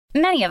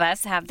Many of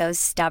us have those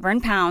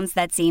stubborn pounds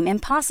that seem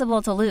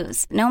impossible to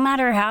lose, no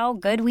matter how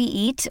good we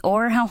eat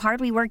or how hard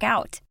we work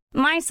out.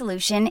 My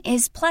solution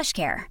is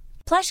PlushCare.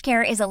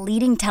 PlushCare is a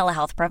leading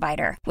telehealth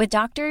provider with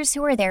doctors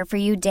who are there for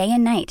you day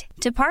and night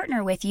to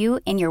partner with you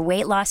in your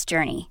weight loss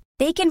journey.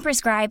 They can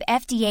prescribe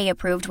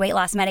FDA-approved weight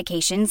loss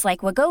medications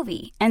like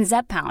Wegovy and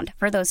Zepbound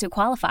for those who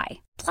qualify.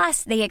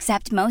 Plus, they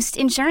accept most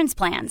insurance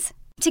plans.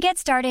 To get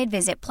started,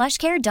 visit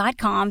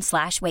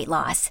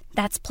plushcare.com/weightloss.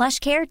 That's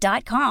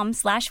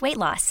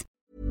plushcare.com/weightloss.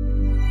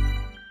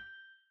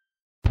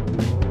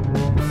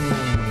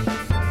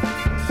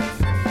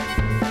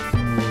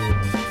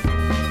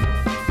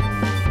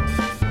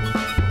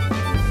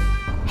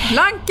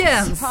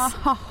 Blankens!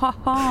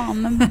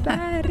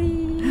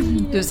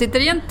 Du sitter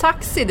i en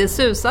taxi, det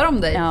susar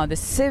om dig. Ja, det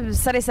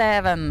susar i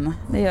säven.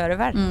 Det gör det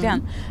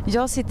verkligen.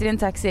 Jag sitter i en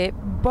taxi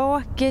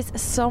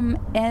bakis som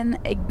en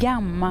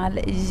gammal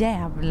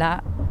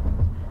jävla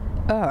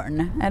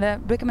örn. Eller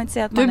brukar man inte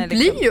säga att man du är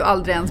liksom... blir ju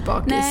aldrig ens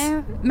bakis.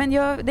 Nej, men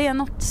det är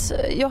något...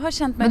 Jag har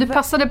känt mig... Men du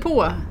passade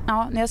på.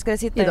 Ja, när jag skulle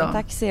sitta idag. I en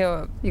taxi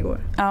och... Igår.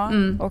 Ja,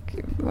 och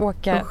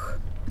åka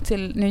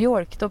till New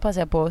York. Då passade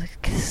jag på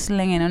att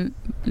slänga in en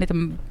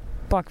liten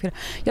bakfylla.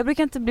 Jag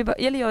brukar inte bli...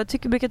 Eller jag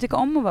brukar tycka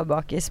om att vara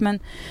bakis. Men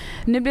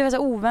nu blev jag så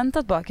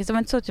oväntat bakis. Det var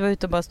inte så att jag var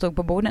ute och bara stod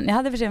på borden. Jag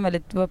hade för sig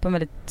var på en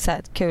väldigt så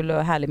här, kul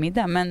och härlig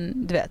middag.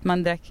 Men du vet,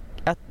 man drack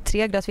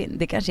 3 glas vin.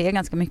 Det kanske är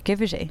ganska mycket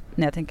för sig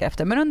när jag tänker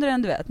efter. Men under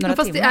en, du vet, några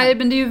timmar.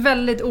 Men det är ju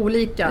väldigt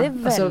olika. Det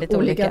är väldigt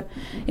olika.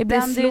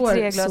 Ibland är det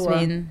 3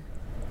 glas vin.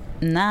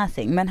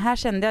 Nothing. Men här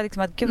kände jag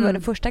liksom att gud,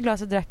 det första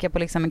glaset drack jag på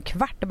liksom en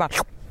kvart och bara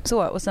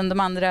så. Och sen de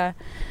andra,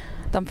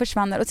 de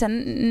försvann. Och sen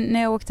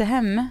när jag åkte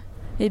hem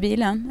i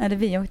bilen, eller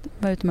vi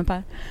var ute med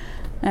Per,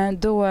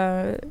 då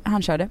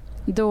han körde,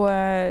 då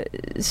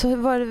så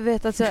var det,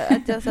 vet att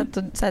jag satt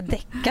och så här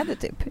däckade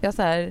typ.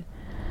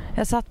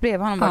 Jag satt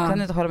bredvid honom och bara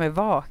kunde inte hålla mig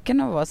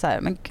vaken och var så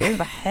här, men gud,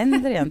 vad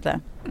händer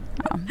egentligen?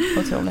 Ja,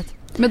 otroligt.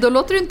 Men då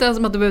låter det inte ens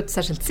som att du var ute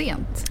särskilt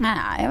sent.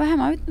 Nej, jag var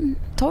hemma vid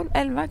 12,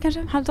 11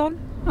 kanske, halv 12.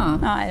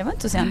 Nej, det var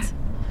inte så sent.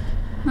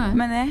 Nej.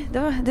 Men nej,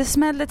 det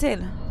smällde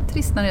till.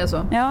 Trist när det är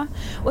så. Ja,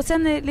 och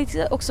sen är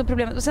lite också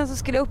problemet. Och sen så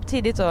skulle jag upp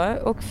tidigt då,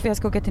 och för jag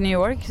ska åka till New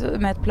York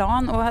med ett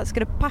plan och jag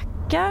skulle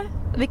packa,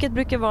 vilket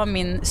brukar vara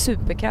min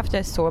superkraft. Jag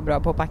är så bra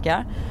på att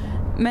packa.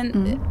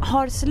 Men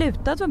har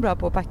slutat vara bra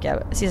på att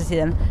packa sista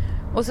tiden.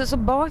 Och så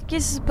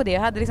bakis på det.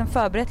 Jag hade liksom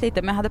förberett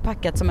lite, men jag hade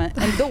packat som en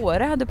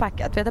dåre hade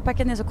packat. För jag hade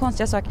packat ner så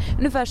konstiga saker.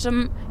 Ungefär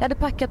som jag hade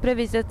packat på det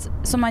viset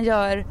som man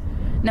gör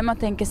när man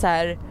tänker så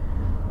här: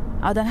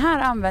 ja, den här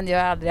använder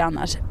jag aldrig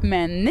annars.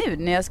 Men nu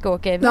när jag ska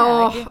åka iväg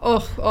jag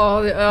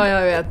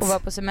vet. och vara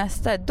på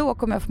semester, då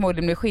kommer jag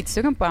förmodligen bli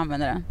skitsugen på att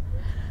använda den.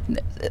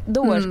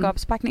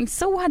 Dårskapspackning,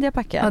 så hade jag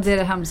packat. Ja, det är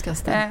det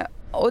hemskaste.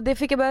 Och det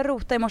fick jag börja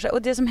rota i morse.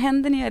 Och det som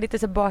händer när jag är lite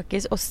så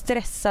bakis och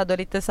stressad och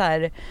lite så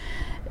här,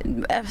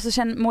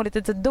 så mår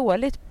lite så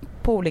dåligt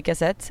på olika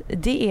sätt,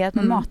 det är att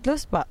min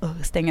matlust bara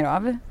stänger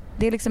av.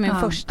 Det är liksom min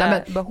första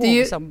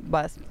behov som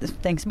bara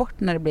stängs bort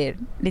när det blir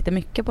lite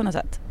mycket på något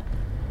sätt.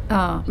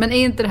 Ja, men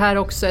är inte det här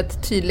också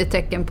ett tydligt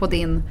tecken på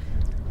din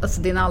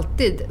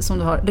alltid som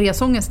du har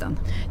resångesten?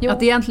 Jo.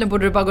 Att egentligen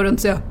borde du bara gå runt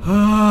och säga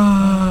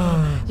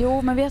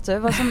Jo, men vet du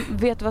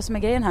vad som är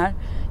grejen här?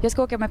 Jag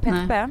ska åka med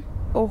Peppe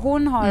och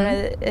hon har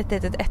ett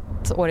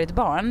 1-årigt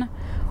barn.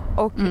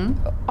 Och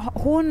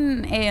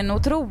hon är en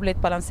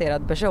otroligt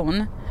balanserad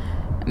person.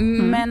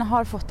 Men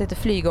har fått lite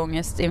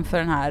flygångest inför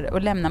den här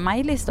och lämna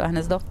Maj-Lis då,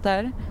 hennes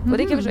dotter. Och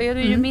det kan förstå,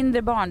 ju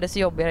mindre barn desto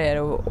jobbigare är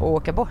det att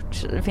åka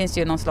bort. Det finns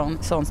ju någon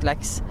sån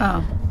slags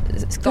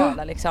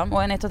skala liksom.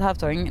 Och en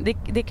 1,5-åring,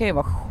 det kan ju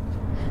vara,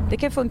 det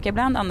kan funka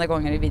ibland, andra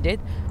gånger i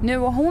vidrigt. Nu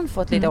har hon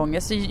fått lite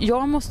ångest, så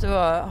jag måste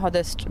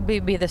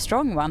be the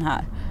strong one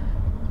här.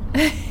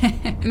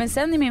 Men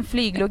sen i min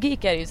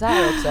flyglogik är det ju så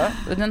här också.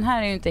 Och den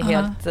här är ju inte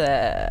helt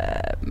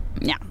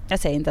jag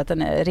säger inte att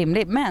den är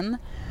rimlig, men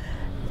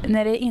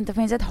när det inte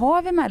finns ett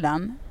hav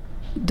emellan,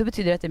 då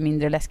betyder det att det är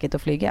mindre läskigt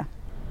att flyga.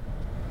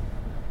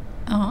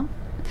 Ja.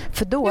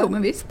 För då, jo,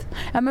 men visst.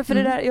 Ja, men för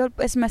det där,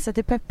 jag smsade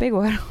till Peppe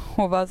igår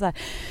och var så här: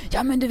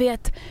 ja, men du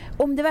vet,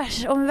 om det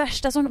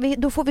värsta som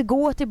då får vi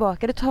gå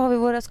tillbaka, då tar vi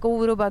våra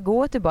skor och bara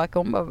gå tillbaka.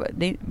 Hon bara,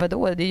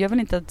 vadå? Det gör väl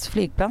inte att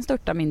flygplan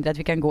störtar mindre att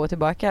vi kan gå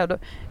tillbaka? Och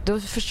då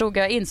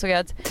insåg jag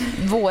att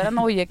våra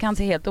nojor kan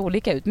se helt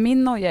olika ut.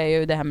 Min noja är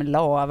ju det här med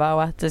lava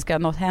och att det ska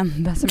något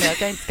hända som gör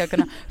att jag inte ska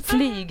kunna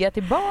flyga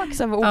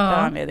tillbaka av olika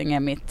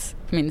anledningar,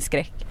 min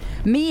skräck.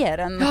 Mer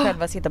än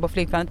själva sitta på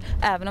flygplanet,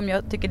 även om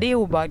jag tycker det är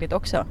obehagligt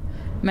också.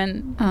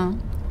 Men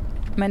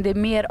det är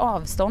mer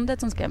avståndet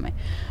som skrämmer mig.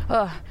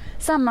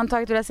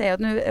 Sammantaget vill jag säga att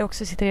nu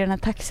också sitter i den här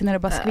taxin när det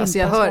bara skvimpar. Alltså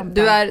jag hör,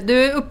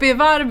 du är uppe i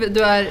varv,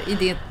 du är i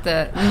ditt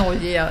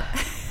nojiga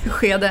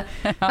skede.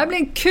 Det här blir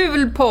en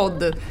kul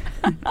podd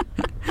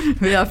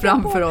vi har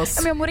framför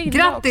oss.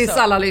 Grattis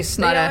också. Alla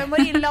lyssnare. Jag mår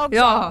illa också.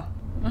 Ja.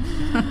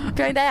 För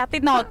jag har inte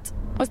ätit något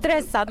och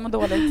stressad, mår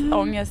dåligt,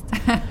 ångest.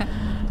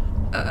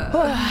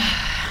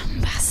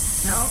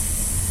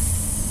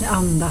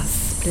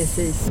 Andas,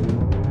 precis.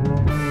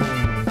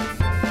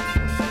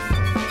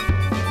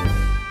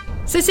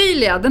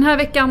 Cecilia, den här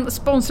veckan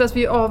sponsras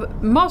vi av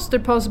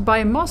Masterpass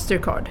by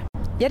Mastercard.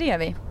 Ja, det gör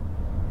vi.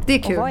 Det är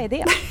kul. Och vad är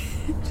det?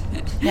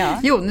 Ja.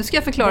 Jo, nu ska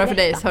jag förklara för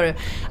dig, hörru,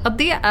 att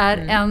det är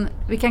en,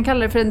 vi kan kalla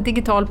det för en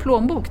digital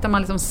plånbok där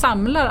man liksom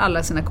samlar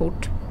alla sina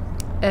kort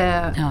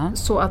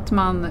så att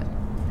man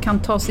kan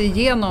ta sig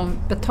igenom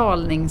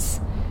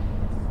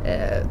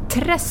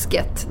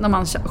betalningsträsket när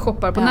man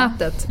shoppar på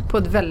nätet på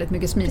ett väldigt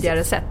mycket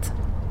smidigare sätt.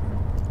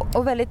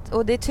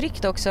 Och det är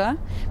tryggt också.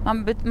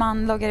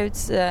 Man loggar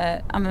ut,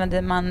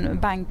 använder man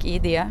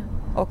BankID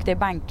och det är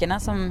bankerna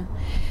som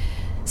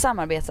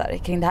samarbetar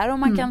kring det här och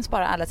man kan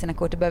spara alla sina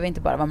kort. Det behöver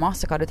inte bara vara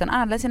Mastercard utan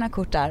alla sina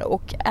kort där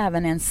och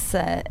även ens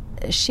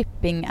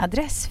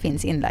shippingadress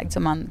finns inlagd så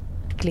man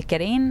klickar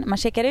in, man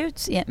checkar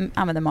ut,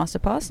 använder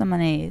Masterpass när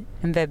man är i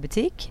en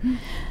webbutik,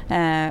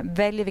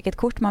 väljer vilket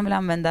kort man vill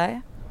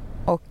använda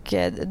och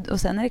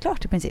sen är det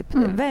klart i princip.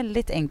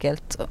 Väldigt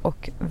enkelt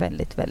och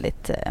väldigt,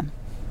 väldigt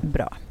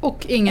bra.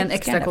 Och ingen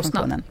extra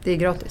kostnad. Det är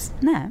gratis.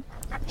 Nej.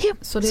 Ja,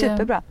 så det...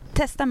 Superbra.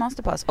 Testa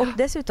Masterpass. Och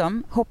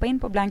dessutom hoppa in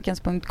på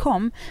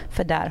blankens.com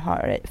för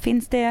där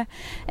finns det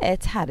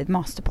ett härligt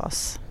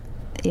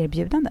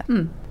Masterpass-erbjudande.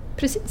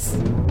 Precis.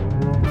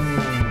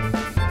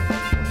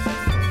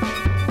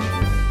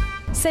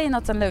 Säg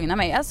något som lugnar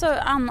mig. Alltså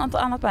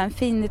annat bara en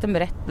fin liten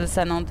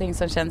berättelse, någonting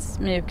som känns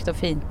mjukt och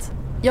fint.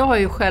 Jag har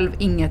ju själv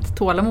inget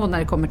tålamod när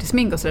det kommer till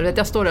smink och så där.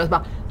 Jag står där och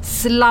bara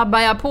slabbar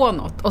jag på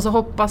något och så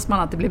hoppas man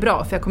att det blir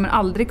bra. För jag kommer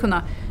aldrig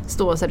kunna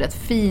stå och så rätt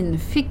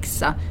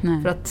finfixa.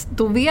 För att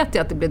då vet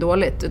jag att det blir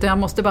dåligt. Utan jag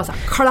måste bara så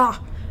här, kla!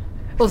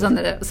 Och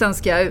sen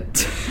ska jag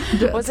ut.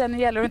 Och sen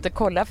gäller det inte att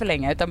kolla för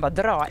länge utan bara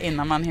dra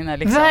innan man hinner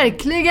liksom.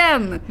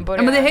 Verkligen! Ja,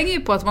 men det hänger ju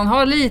på att man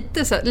har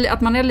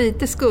att man är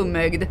lite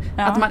skumögd.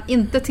 Att man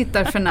inte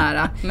tittar för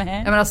nära.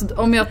 Nej. Men alltså,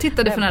 om jag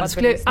tittade för nära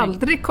skulle jag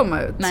aldrig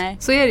komma ut. Nej.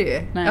 Så är det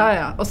ju.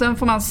 Ja. Och sen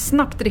får man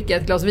snabbt dricka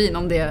ett glas vin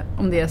om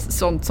det är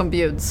sånt som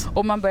bjuds.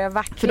 Och man börjar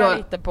vackla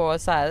lite på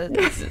så här.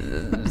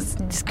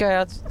 Ska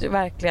jag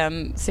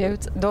verkligen se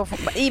ut? Då får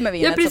man i med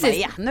vinet så bara,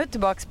 nu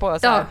tillbaks på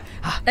så här.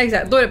 Ja,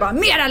 exakt. Då är det bara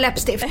mera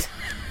läppstift.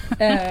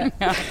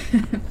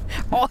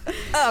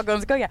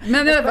 Ögonskugga.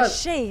 Men det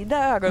var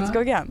shada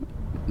ögonskuggan.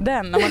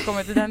 Den, när man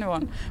kommer till den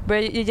nivån,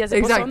 börjar ge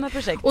sig på sådana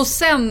projekt. Och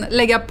sen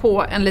lägga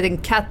på en liten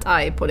cat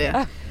eye på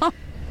det.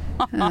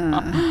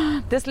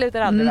 Det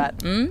slutar aldrig där.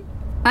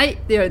 Nej,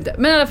 det gör det inte.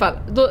 Men i alla fall,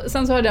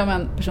 sen så hörde jag om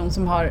en person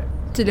som har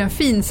tydligen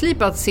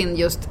finslipat sin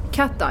just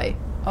cat eye.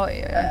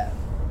 Oj.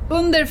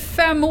 Under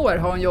 5 år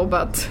har hon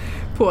jobbat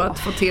på att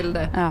få till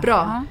det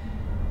bra.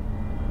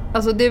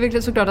 Alltså det är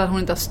verkligen såklart att hon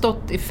inte har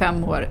stått i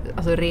 5 år,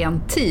 alltså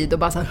ren tid och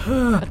bara så här,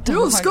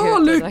 jag ska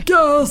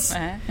lyckas!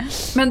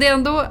 Men det är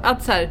ändå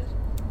att så här,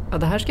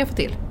 det här ska jag få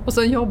till. Och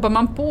så jobbar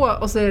man på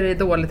och så är det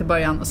dåligt i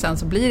början och sen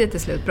så blir det till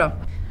slut bra.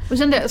 Och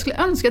jag skulle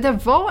önska att jag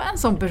var en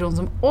sån person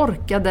som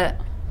orkade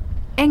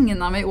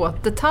ägna mig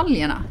åt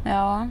detaljerna.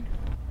 Ja.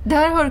 Det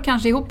här hör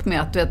kanske ihop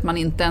med att du vet, man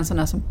inte är en sån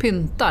där som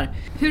pyntar.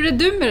 Hur är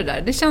du med det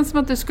där? Det känns som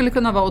att du skulle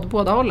kunna vara åt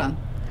båda hållen.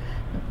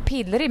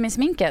 Piller i med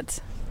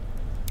sminket?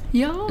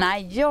 Ja.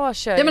 Nej, jag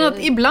kör jag menar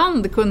att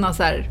ibland kunna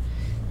så här.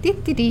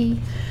 Nej,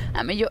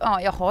 men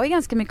jag har ju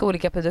ganska mycket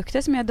olika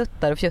produkter som jag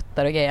duttar och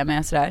fjuttar och grejer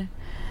med sådär.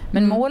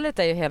 Men målet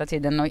är ju hela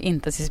tiden att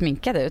inte se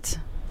sminkad ut.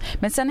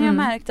 Men sen har jag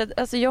märkt att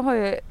alltså, jag har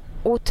ju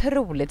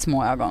otroligt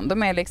små ögon.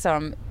 De är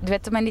liksom, du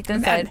vet, som en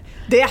liten så här.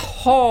 Det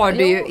har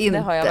du ju inte.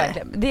 Det har jag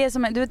verkligen. Det är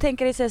som du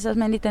tänker dig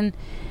som en liten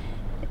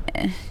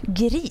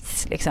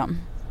gris liksom.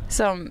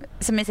 Som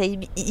är så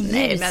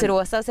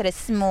ljusrosa och så är det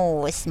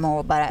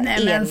små bara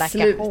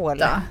elaka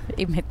hål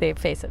i mitt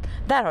facet.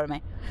 Där har du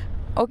mig.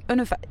 Och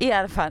ungefär, i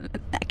alla fall,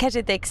 kanske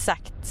inte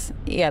exakt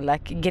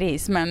elak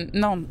gris, men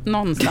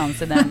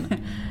någonstans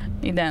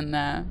i den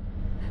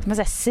man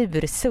säger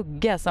sur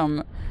sugga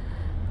som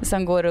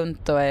går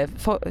runt och är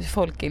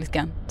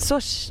folkilskan. Så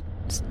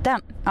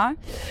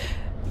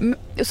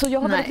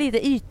jag har väldigt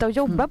lite yta att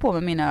jobba på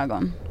med mina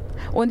ögon.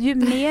 Och ju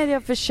mer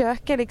jag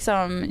försöker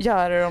liksom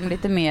göra dem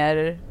lite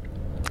mer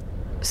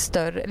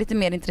större, lite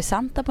mer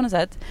intressanta på något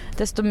sätt,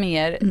 desto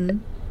mer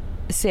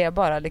ser jag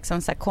bara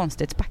liksom så här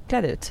konstigt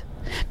spacklad ut.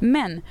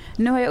 Men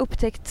nu har jag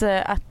upptäckt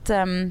att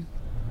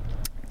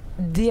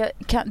det är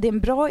en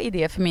bra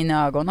idé för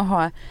mina ögon att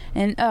ha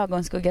en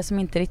ögonskugga som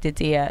inte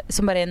riktigt är,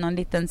 som bara är någon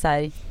liten så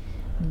här,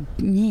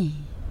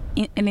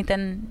 en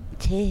liten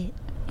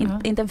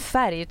inte en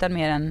färg utan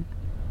mer en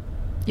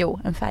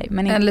färg,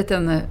 men en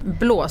liten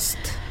blåst.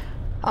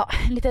 Ja,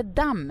 lite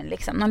damm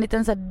liksom. Någon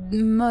liten så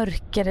här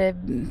mörkare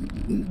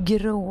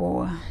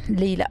grå,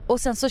 lila.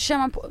 Och sen så kör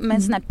man på med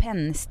en sån här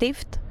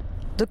pennstift.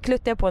 Då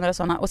kluttar jag på några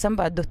sådana och sen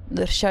bara då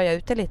kör jag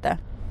ut det lite.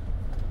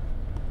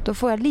 Då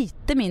får jag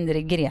lite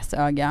mindre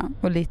gräsöga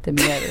och lite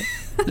mer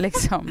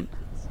liksom,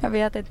 jag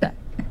vet inte.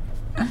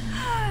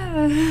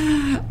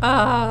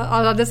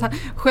 Det är så här,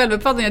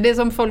 självuppfattningar, det är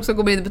som folk som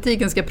går in i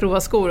butiken ska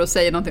prova skor och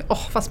säger någonting,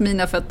 fast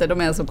mina fötter,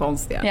 de är så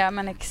konstiga. Ja,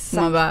 men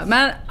exakt. Man bara,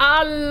 men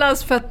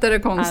allas fötter är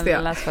konstiga.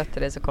 Allas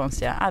fötter är så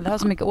konstiga. Alla har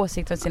så mycket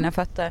åsikter om sina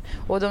fötter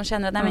och de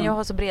känner att men jag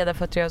har så breda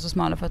fötter och jag har så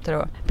smala fötter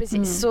och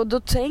precis, så då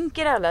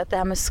tänker alla att det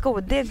här med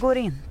skor, det går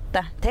inte.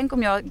 inte. Tänk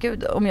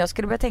om jag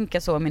skulle börja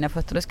tänka så om mina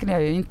fötter, då skulle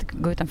jag ju inte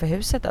gå utanför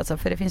huset alltså,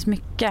 för det finns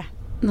mycket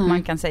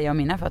man kan säga om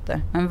mina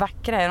fötter. Men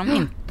vackra är de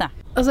inte.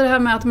 Alltså det här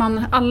med att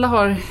alla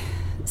har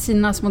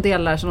sina små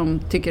delar som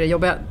de tycker är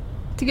jobbiga.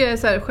 Tycker jag är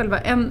så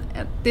här,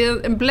 det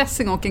är en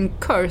blessing och en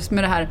curse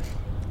med det här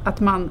att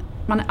man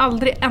är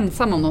aldrig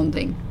ensam om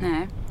någonting.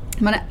 Nej.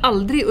 Man är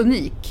aldrig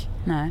unik.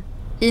 Nej.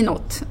 I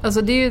något.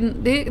 Alltså det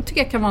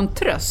tycker jag kan vara en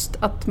tröst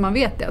att man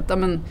vet det. Att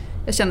men,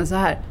 jag känner så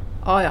här.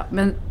 Ja,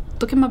 men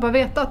då kan man bara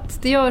veta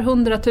att det gör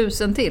 100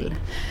 000 till.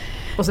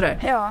 Och sådär.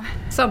 Ja.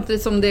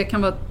 Samtidigt som det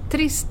kan vara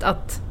trist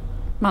att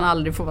man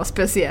aldrig får vara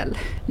speciell.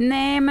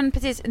 Nej, men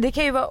precis. Det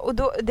kan ju vara, och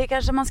då, det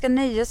kanske man ska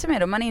nöja sig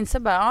med då. Man inser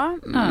bara,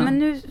 men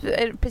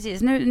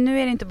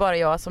nu är det inte bara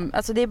jag som,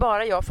 alltså det är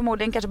bara jag,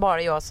 förmodligen kanske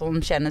bara jag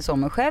som känner så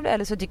mig själv,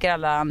 eller så tycker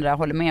alla andra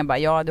håller med bara,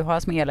 ja du har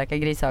små elaka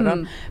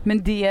grisögon.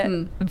 Men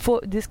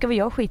det ska väl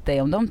jag skita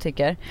i om de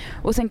tycker.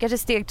 Och sen kanske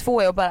steg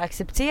 2 är att bara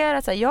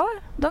acceptera så här, ja,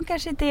 de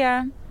kanske inte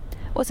är.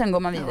 Och sen går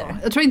man vidare. Ja,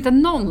 jag tror inte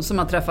någon som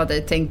har träffat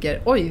dig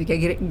tänker, oj vilka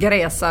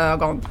gräsa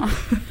ögon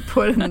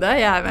på den där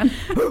jäveln.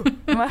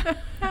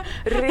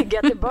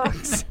 Rygga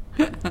tillbaks.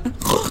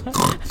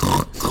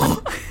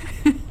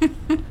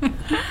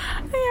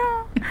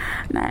 Ja.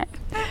 Nej.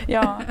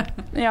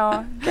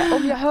 Ja.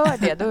 Om jag hör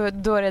det,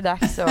 då är det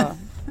dags att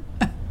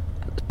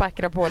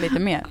spackra på lite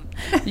mer.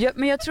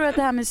 Men jag tror att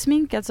det här med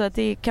smink, alltså att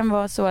det kan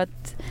vara så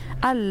att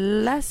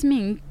alla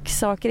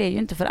sminksaker är ju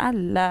inte för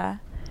alla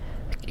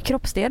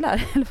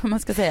kroppsdelar, eller vad man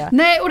ska säga.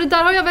 Nej, och det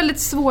där har jag väldigt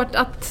svårt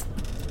att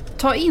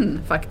ta in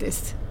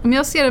faktiskt. Om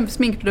jag ser en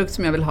sminkprodukt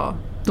som jag vill ha,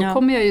 då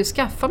kommer jag ju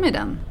skaffa mig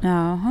den.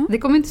 Jaha. Det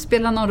kommer inte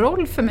spela någon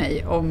roll för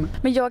mig om...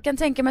 Men jag kan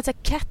tänka mig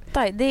att cat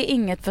eye, det är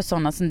inget för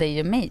sådana som dig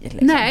och mig.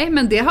 Liksom. Nej,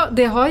 men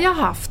det har jag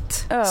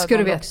haft, ska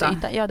du veta.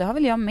 Ja, det har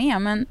väl jag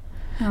med, men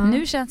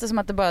nu känns det som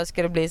att det bara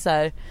skulle bli så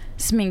här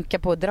sminka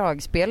på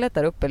dragspelet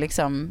där uppe,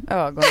 liksom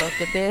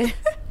ögonlocket.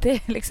 Det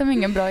är liksom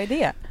ingen bra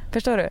idé.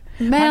 Förstår du?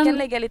 Men... Man kan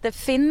lägga lite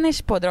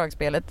finish på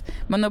dragspelet,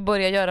 men att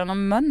börja göra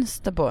någon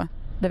mönster på,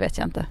 det vet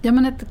jag inte. Ja,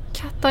 men ett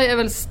cat eye är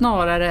väl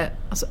snarare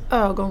alltså,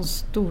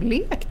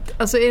 ögonstorlek.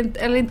 Alltså,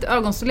 eller inte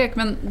ögonstorlek,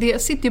 men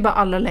det sitter ju bara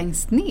allra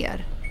längst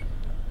ner.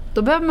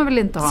 Då behöver man väl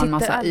inte ha en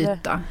massa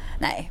yta.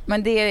 Nej,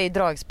 men det är i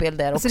dragspel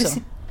där också.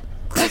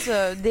 Alltså,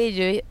 det är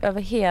ju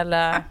över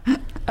hela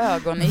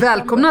ögonen.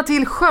 Välkomna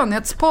till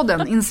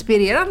Skönhetspodden.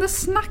 Inspirerande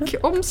snack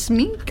om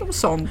smink och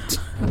sånt.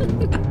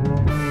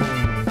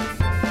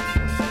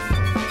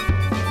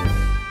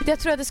 Jag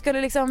tror att det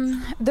skulle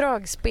liksom,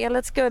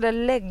 dragspelet skulle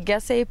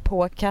lägga sig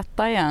på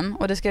kattajen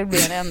och det skulle bli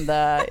en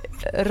enda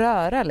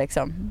röra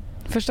liksom.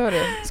 Förstår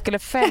du? Skulle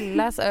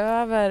fällas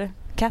över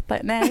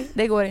kattajen. Nej,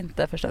 det går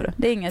inte, förstår du.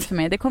 Det är inget för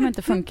mig. Det kommer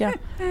inte funka.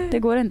 Det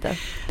går inte.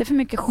 Det är för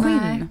mycket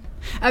skinn.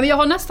 Nej. Jag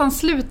har nästan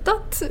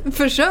slutat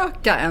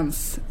försöka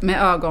ens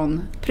med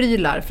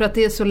ögonprylar för att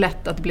det är så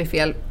lätt att bli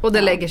fel och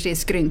det lägger sig i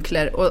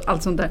skrynkler och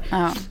allt sånt där.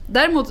 Ja.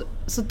 Däremot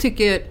så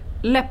tycker jag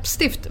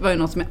läppstift var ju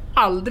något som jag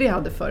aldrig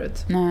hade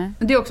förut. Nej.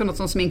 Det är också något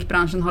som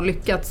sminkbranschen har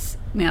lyckats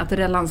med att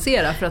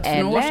relansera för att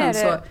för några år sedan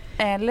så...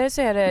 Eller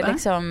så är det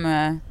liksom...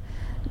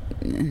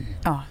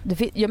 Ja,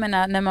 jag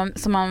menar,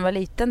 när man var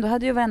liten, då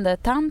hade ju varenda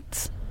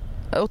tant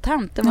och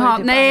tanten var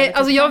typ nej,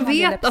 alltså jag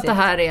vet att det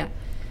här är...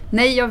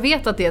 Nej, jag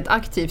vet att det är ett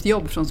aktivt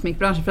jobb från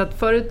sminkbranschen för att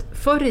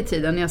förr i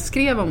tiden när jag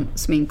skrev om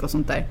smink och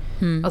sånt där,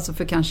 alltså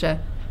för kanske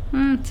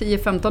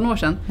 10-15 år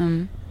sedan,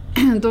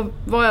 då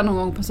var jag någon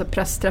gång på så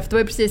pressträff. Det var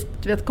ju precis,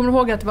 kommer du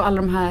ihåg att det var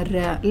alla de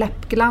här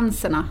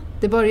läppglanserna?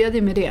 Det började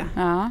ju med det.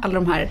 Ja. Alla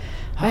de här,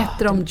 vad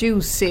heter de?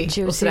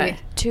 Juicy och sådär.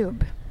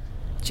 Tube.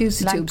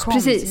 Juicy Tubes,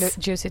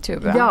 precis. Juicy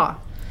Tube, ja.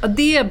 Och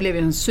det blev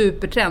ju en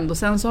supertrend och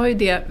sen så har ju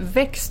det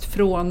växt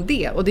från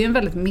det och det är en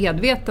väldigt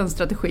medveten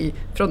strategi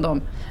från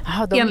dem.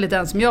 Enligt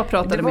den som jag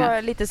pratade med. Det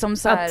var lite som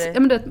så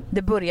här,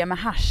 det börjar med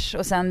hasch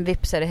och sen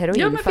vips är det heroin.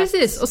 Ja, men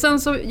precis. Och sen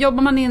så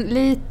jobbar man in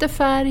lite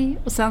färg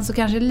och sen så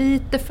kanske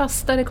lite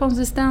fastare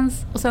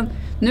konsistens och sen,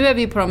 nu är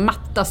vi på de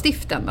matta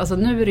stiften. Alltså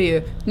nu är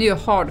det ju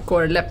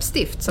hardcore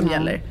läppstift som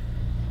gäller.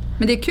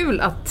 Men det är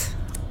kul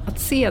att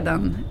se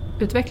den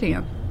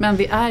utvecklingen. Men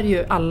vi är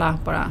ju alla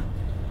bara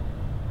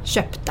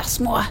köpta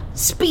små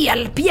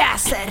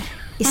spelpjäser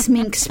i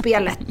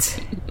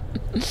sminkspelet.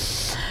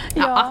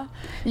 Ja.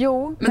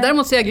 Jo. Men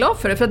däremot så är jag glad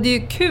för det, för att det är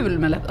ju kul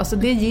med läpp. Alltså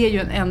det ger ju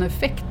en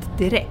effekt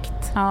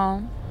direkt.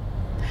 Ja,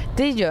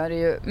 det gör det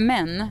ju.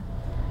 Men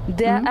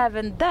det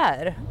även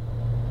där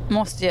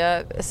måste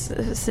jag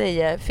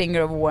säga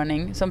finger of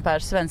warning, som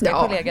Pers svenska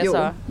kollega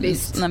sa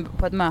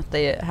på ett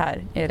möte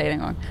här i en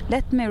gång.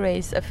 Let me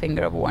raise a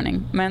finger of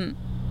warning. Men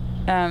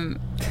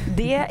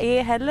det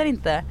är heller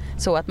inte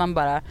så att man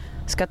bara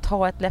ska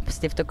ta ett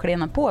läppstift och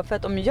klena på. För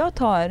att om jag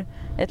tar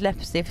ett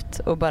läppstift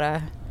och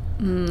bara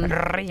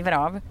river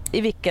av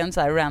i vilken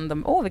så här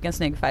random, vilken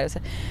snygg färg,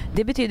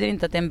 det betyder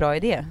inte att det är en bra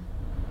idé.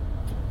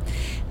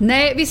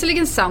 Nej,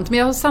 visserligen sant, men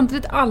jag har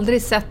samtidigt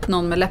aldrig sett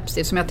någon med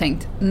läppstift som jag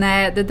tänkt,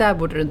 nej, det där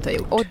borde du inte ha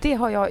gjort. Och det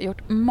har jag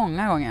gjort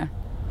många gånger.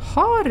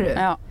 Har du?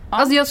 Ja.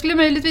 Alltså jag skulle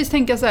möjligtvis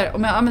tänka så här,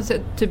 om jag använder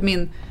typ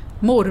min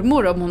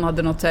mormor, om hon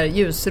hade något så här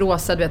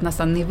ljusrosa, du vet,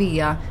 nästan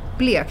Nivea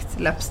blekt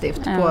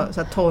läppstift på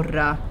så här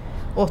torra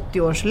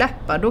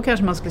 80-årsläppar, då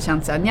kanske man skulle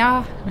känt så här,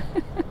 nja.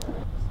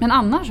 Men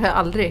annars har jag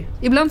aldrig.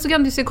 Ibland så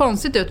kan det se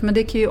konstigt ut, men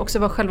det kan ju också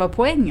vara själva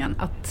poängen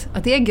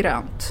att det är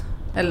grönt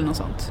eller något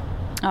sånt.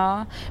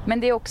 Ja, men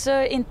det är också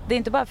det är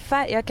inte bara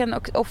färg. Jag kan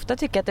ofta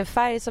tycka att det är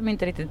färg som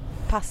inte riktigt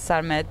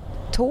passar med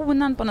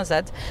tonen på något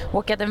sätt,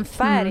 och att en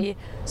färg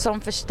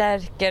som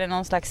förstärker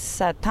någon slags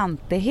så här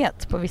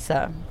tantighet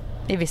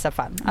i vissa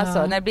fall. Alltså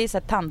när det blir så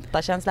här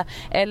tantakänsla,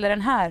 eller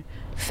den här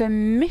för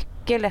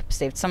mycket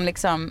läppstift som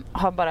liksom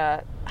har bara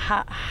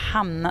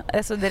hamnat,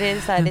 alltså det är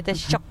så här lite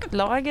tjockt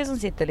lager som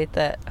sitter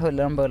lite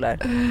huller om buller.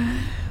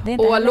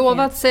 Och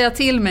lova att säga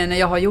till mig när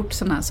jag har gjort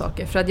såna här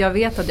saker, för att jag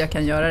vet att jag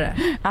kan göra det.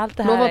 Allt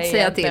det här lova att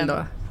säga till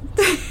då.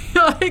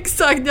 Ja,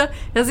 exakt.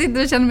 Jag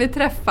sitter och känner mig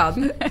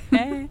träffad.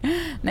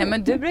 Nej,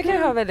 men du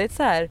brukar ha väldigt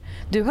så här,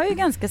 du har ju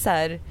ganska så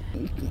här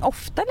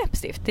ofta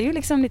läppstift. Det är ju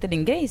liksom lite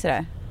din grej så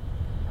där.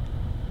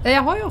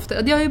 Jag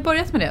har ju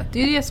börjat med det.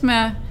 Det är ju det som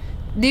är,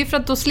 det är för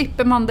att då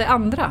slipper man det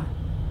andra.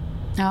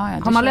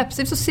 Har man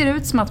läppstift så ser det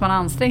ut som att man har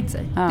ansträngt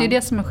sig. Det är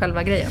det som är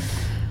själva grejen.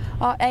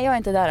 Ja, jag är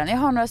inte där än. Jag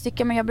har några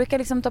stycken, men jag brukar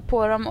liksom ta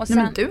på dem och sen...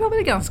 Nej, men du har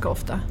väl ganska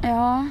ofta?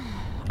 Ja,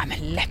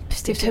 men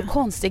läppstift, hur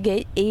konstig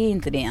grej är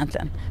inte det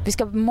egentligen? Vi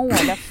ska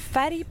måla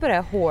färg på det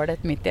här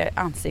hålet mitt i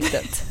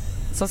ansiktet.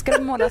 Så ska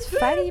det målas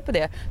färg på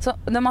det. Så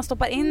när man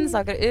stoppar in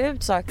saker,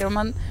 ut saker, och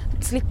man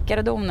slickar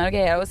och donar och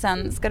grejer, och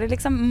sen ska det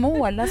liksom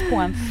målas på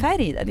en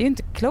färg. Det är ju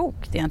inte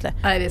klokt egentligen.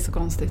 Nej, det är så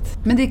konstigt.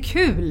 Men det är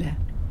kul.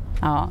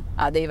 Ja,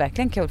 det är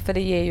verkligen kul, för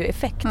det ger ju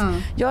effekt.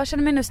 Jag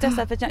känner mig nu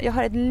stressad för att jag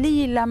har ett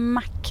lila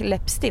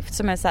mackläppstift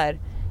som är så här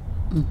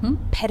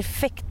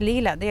perfekt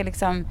lila. Det är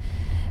liksom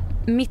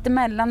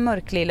mittemellan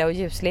mörklila och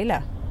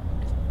ljuslila.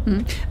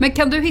 Men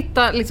kan du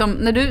hitta, liksom,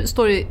 när du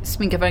står i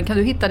sminkaffären, kan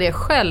du hitta det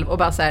själv och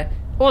bara så här,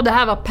 det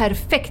här var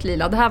perfekt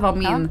lila, det här var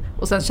min,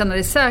 och sen känna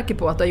dig säker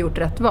på att du har gjort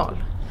rätt val?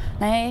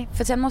 Nej,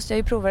 för sen måste jag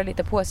ju prova det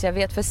lite på så jag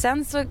vet, för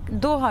sen så,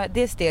 då har jag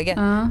det steget.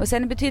 Och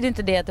sen betyder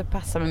inte det att det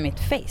passar med mitt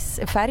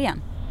face,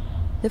 färgen.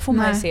 Det får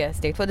man ju se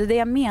steg 2. Det är det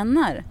jag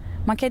menar.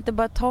 Man kan inte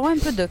bara ta en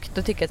produkt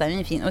och tycka att den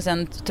är fin och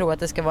sen tro att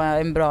det ska vara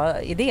en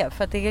bra idé.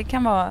 För att det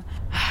kan vara...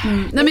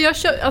 Nej, men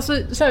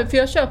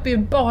jag köper ju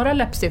bara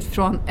läppstift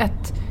från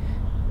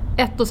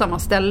ett och samma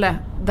ställe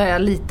där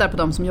jag litar på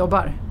dem som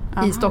jobbar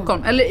i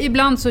Stockholm. Eller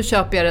ibland så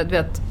köper jag det, du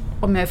vet,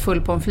 om jag är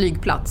full på en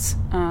flygplats.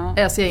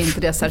 Jag ser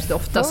inte det särskilt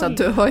ofta, så att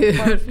du har ju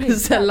hur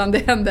sällan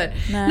det händer.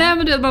 Nej,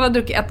 men du vet, man har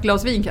druckit ett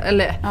glas vin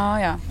eller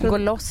gå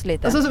loss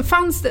lite. Alltså,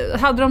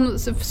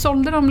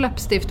 sålde de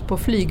läppstift på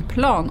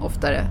flygplan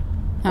oftare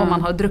om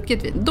man har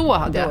druckit vin. Då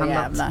hade jag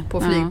handlat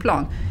på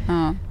flygplan.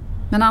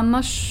 Men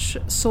annars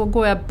så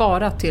går jag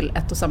bara till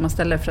ett och samma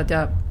ställe för att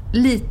jag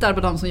litar på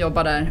de som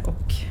jobbar där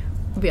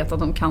och vet att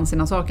de kan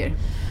sina saker.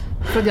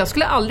 För att jag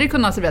skulle aldrig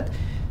kunna, så vet,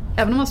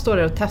 även om man står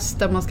där och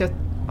testar,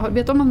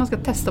 vet om att man ska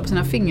testa på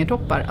sina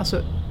fingertoppar,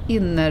 alltså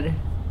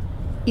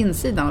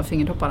insidan av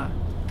fingertopparna.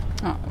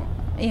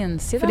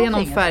 Insidan för det är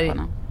någon färg.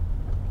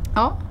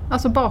 Ja,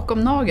 alltså bakom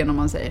nageln om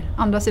man säger.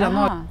 Andra sidan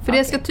nageln. För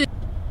det ska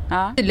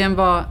tydligen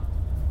vara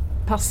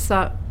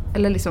passa,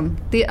 eller liksom,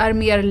 det är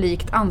mer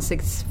likt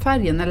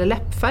ansiktsfärgen eller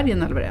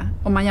läppfärgen eller vad det är.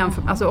 Om man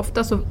jämför, alltså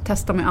ofta så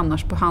testar man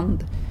annars på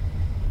hand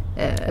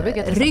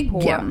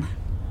ryggen.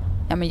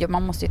 Ja, men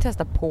man måste ju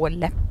testa på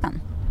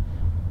läppen.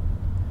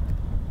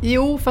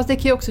 Jo, fast det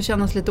kan ju också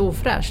kännas lite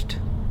ofräscht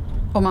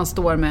om man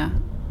står med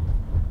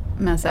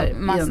så här,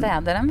 man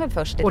städar den väl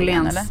först lite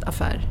grann, eller?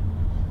 Affär.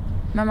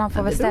 Men man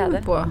får väl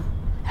städa på.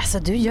 Alltså,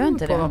 du gör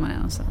inte det. På var man är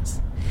någonstans.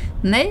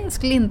 Nej, jag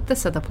skulle inte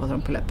sätta på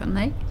dem på läppen.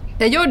 Nej.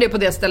 Jag gör det på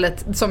det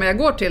stället som jag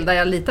går till där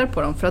jag litar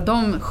på dem, för att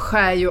de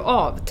skär ju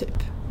av typ.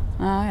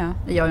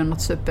 Jag gör ju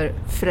något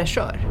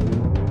superfräschör.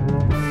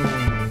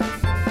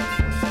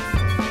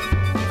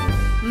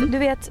 Du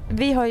vet,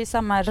 vi har ju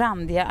samma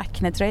randiga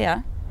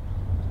Acne-tröja.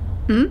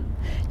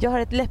 Jag har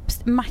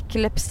ett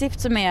mackläppstift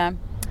som är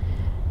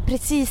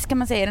precis, kan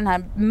man säga, den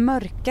här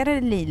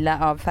mörkare lila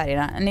av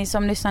färgerna. Ni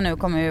som lyssnar nu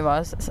kommer ju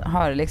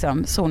har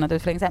liksom zonat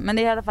ut för länge sedan. Men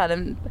det är i alla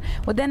fall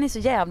och den är så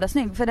jävla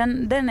snygg, för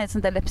den är ett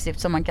sånt där läppstift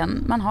som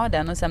man har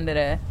den och sen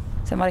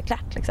var det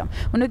klart liksom.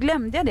 Och nu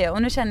glömde jag det,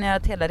 och nu känner jag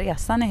att hela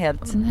resan är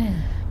helt...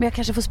 Men jag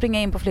kanske får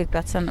springa in på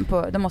flygplatsen,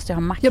 då måste jag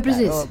ha mack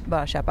där och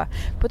bara köpa.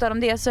 På tal om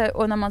det, så,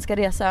 och när man ska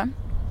resa,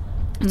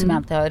 som jag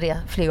alltid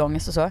har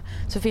flygångest och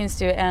så finns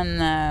det ju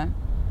en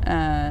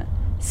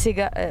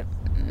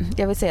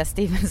jag vill säga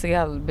Steven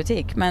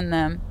Seagal-butik,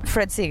 men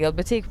Fred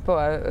Seagal-butik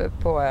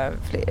på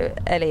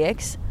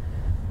LAX.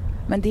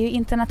 Men det är ju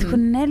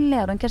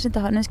internationella, de kanske inte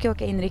har, nu ska jag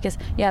åka inrikes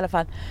i alla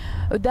fall.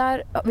 Och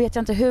där vet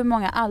jag inte hur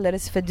många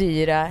alldeles för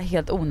dyra,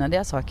 helt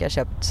onödiga saker jag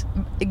köpt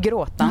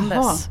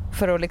gråtandes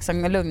för att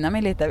liksom lugna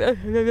mig lite.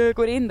 Jag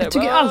går in där. Jag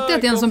tycker alltid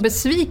att det är en sån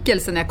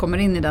besvikelse när jag kommer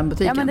in i den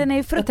butiken. Ja, men den är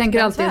ju fruktansvärd.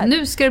 Jag tänker alltid,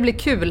 nu ska det bli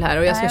kul här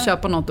och jag ska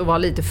köpa något och vara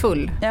lite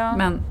full. Ja.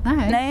 Men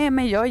nej,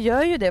 men jag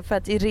gör ju det för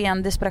att i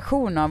ren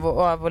desperation av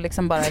att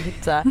liksom bara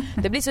hitta.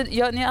 Det blir så,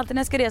 alltid när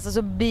jag ska resa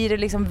så blir det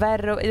liksom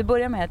värre. Det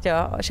börjar med att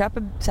jag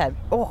köper så här,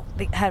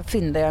 här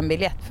fyndar jag en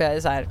biljett, för jag är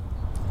så här,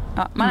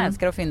 man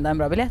älskar att fynda en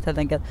bra biljett helt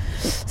enkelt.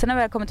 Sen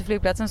när jag kommer till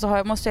flygplatsen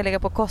så måste jag lägga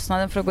på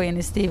kostnaden för att gå in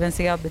i Steven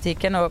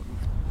Seagal-butiken och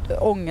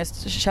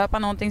köpa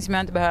någonting som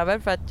jag inte behöver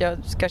för att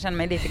jag ska känna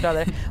mig lite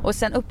gladare. Och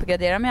sen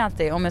uppgradera mig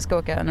alltid om jag ska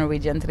åka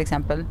Norwegian till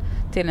exempel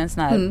till en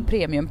sån här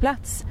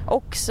premiumplats.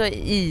 Också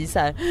i så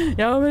här,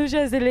 ja men det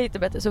känns lite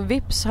bättre. Så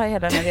vips har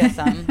hela den här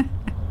resan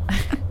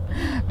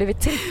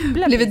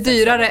blivit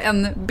dyrare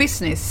än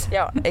business.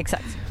 Ja,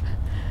 exakt.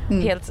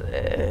 Helt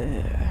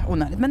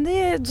onödigt. Men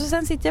så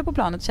sen sitter jag på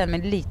planet och känner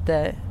mig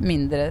lite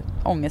mindre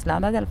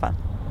ångestladdad i alla fall.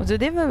 Och så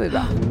det var ju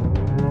bra.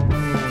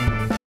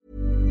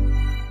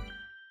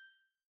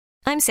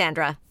 I'm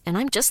Sandra, and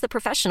I'm just the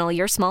professional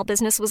your small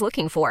business was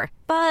looking for.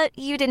 But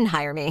you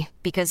didn't hire me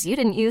because you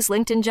didn't use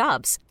LinkedIn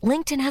Jobs.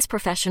 LinkedIn has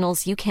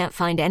professionals you can't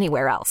find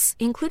anywhere else,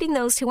 including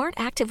those who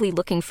aren't actively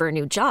looking for a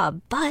new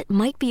job, but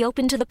might be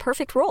open to the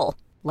perfect role,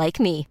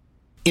 like me.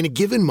 In a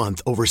given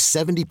month, over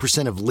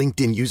 70% of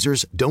LinkedIn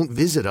users don't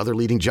visit other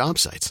leading job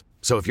sites.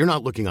 So if you're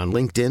not looking on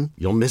LinkedIn,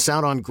 you'll miss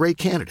out on great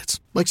candidates,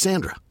 like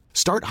Sandra.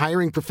 Start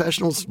hiring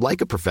professionals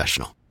like a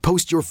professional.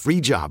 Post your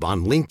free job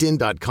on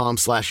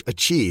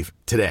linkedin.com/achieve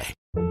today.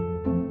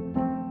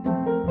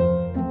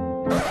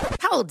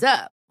 Hold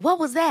up. What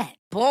was that?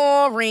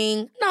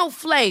 Boring. No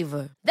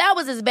flavor. That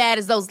was as bad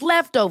as those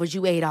leftovers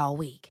you ate all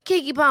week.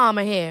 Keke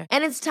Palmer here,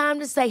 and it's time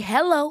to say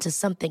hello to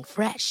something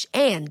fresh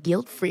and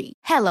guilt-free.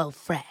 Hello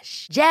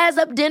Fresh. Jazz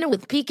up dinner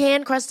with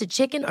pecan-crusted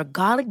chicken or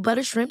garlic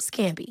butter shrimp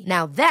scampi.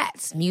 Now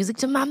that's music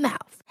to my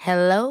mouth.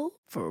 Hello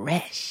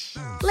Fresh.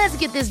 Let's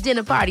get this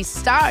dinner party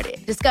started.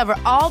 Discover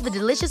all the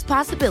delicious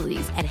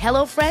possibilities at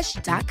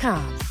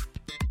hellofresh.com.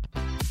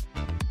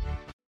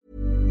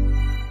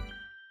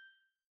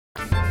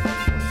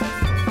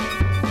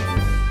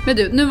 Men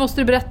du, nu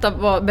måste du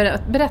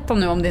berätta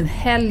nu om din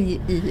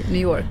helg i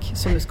New York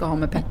som du ska ha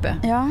med Peppe.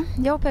 Ja,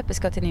 jag och Peppe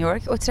ska till New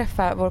York och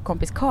träffa vår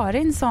kompis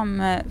Karin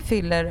som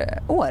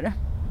fyller år.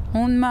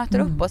 Hon möter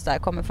upp oss där,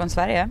 kommer från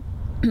Sverige.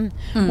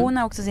 Hon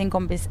har också sin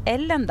kompis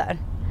Ellen där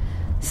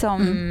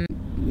som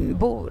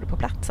bor på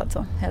plats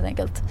alltså, helt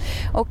enkelt.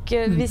 Och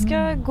vi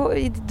ska gå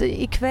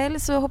ikväll,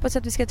 så hoppas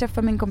jag att vi ska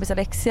träffa min kompis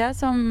Alexia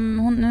som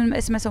hon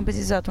smsade hon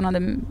precis så att hon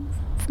hade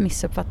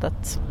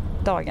missuppfattat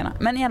dagarna.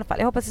 Men i alla fall,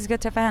 jag hoppas att jag ska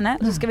träffa henne.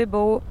 Så ska vi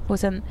bo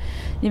hos en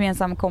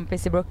gemensam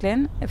kompis i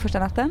Brooklyn första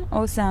natten.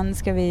 Och sen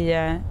ska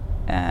vi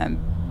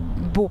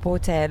bo på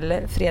hotell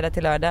fredag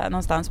till lördag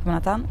någonstans på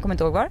Manhattan. Kommer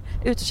inte ihåg var.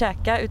 Ut och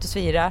käka, ut och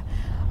svira.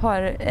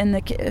 Har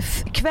en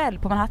kväll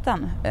på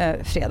Manhattan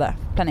fredag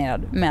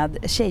planerad med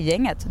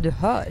tjejgänget. Du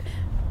hör.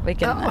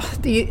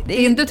 Det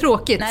är inte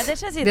tråkigt. Nej, det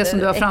känns inte det som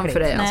du har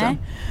framför äckligt. dig. Alltså.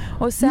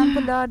 Och sen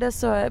på lördag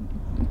så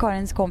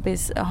Karins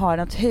kompis har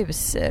något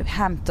hus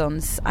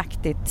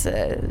Hamptons-aktigt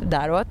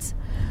däråt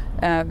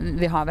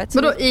vid havet.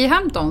 Vadå, i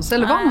Hamptons?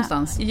 Eller var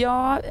någonstans?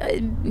 Ja,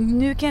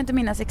 nu kan jag inte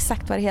minnas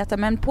exakt vad det heter,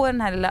 men på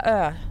den här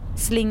lilla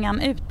slingan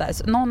ut där,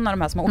 så någon av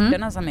de här små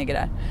orterna som ligger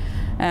där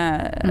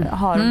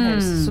har en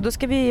hus. Så då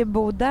ska vi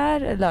bo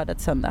där lördag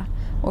till söndag.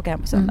 Åka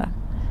hem på söndag.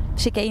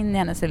 Kika in i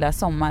hennes lilla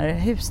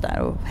sommarhus där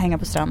och hänga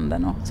på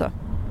stranden och så.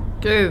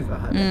 Gud vad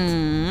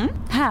härligt.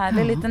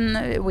 Härlig liten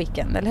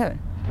weekend, eller hur?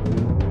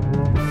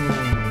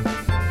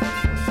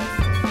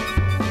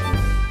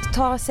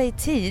 Ta sig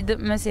tid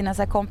med sina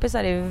så här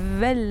kompisar är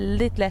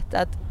väldigt lätt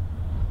att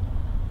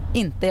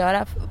inte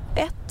göra.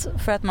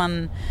 För att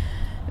man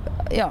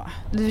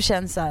du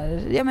känns så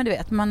här, men du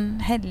vet,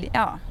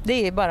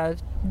 det är bara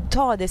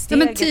ta det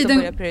steget och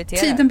börja prioritera.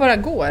 Tiden bara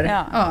går.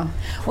 Ja.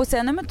 Och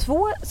sen nummer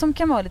 2 som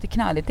kan vara lite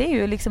knalligt, det är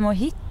ju liksom att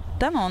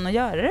hitta någon och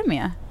göra det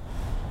med.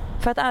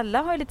 För att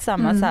alla har ju lite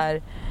samma så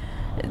här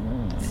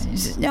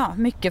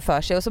mycket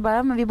för sig och så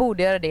bara, men vi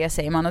borde göra det,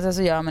 säger man, och sen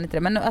så gör man inte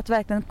det. Men att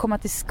verkligen komma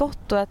till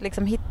skott och att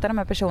liksom hitta de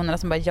här personerna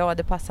som bara,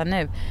 det passar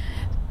nu.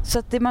 Så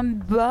att det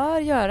man bör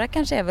göra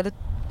kanske är väl att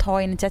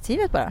ta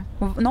initiativet bara.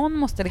 Och någon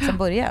måste liksom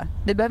börja.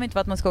 Det behöver inte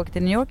vara att man ska åka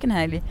till New York en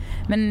helg.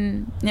 Men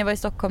när jag var i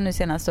Stockholm nu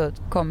senast så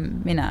kom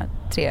mina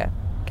 3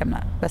 gamla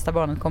bästa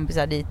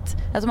barnkompisar dit.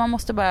 Alltså man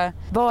måste bara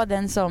vara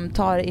den som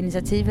tar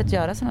initiativet att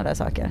göra sådana där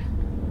saker.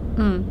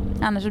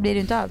 Annars så blir det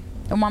inte av.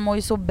 Och man mår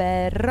ju så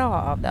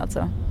bra av det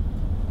alltså.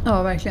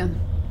 Ja, verkligen.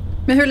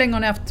 Men hur länge har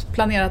ni haft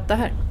planerat det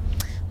här?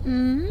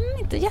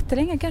 Inte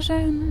jättelänge, kanske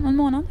en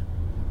månad.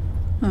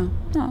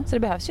 Ja, så det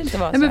behövs ju inte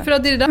vara så. Men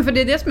för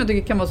det är det som jag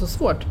tycker kan vara så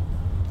svårt.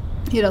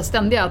 I det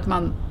ständiga, att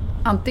man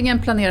antingen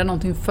planerar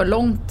någonting för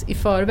långt i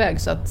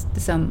förväg så att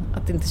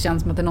det inte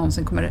känns som att det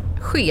någonsin kommer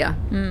ske.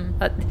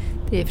 Att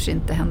det i och för sig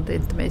inte händer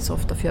inte mig så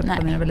ofta, för jag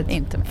planerar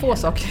väldigt få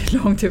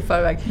saker långt i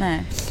förväg.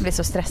 Nej, jag blir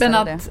så stressad.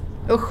 Men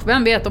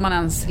vem vet om man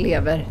ens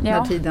lever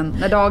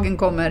när dagen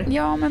kommer.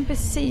 Ja, men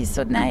precis.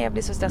 Och jag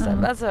blir så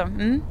stressad. Alltså,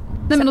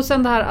 Nej, men och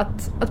sen det här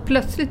att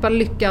plötsligt bara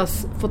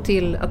lyckas få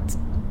till att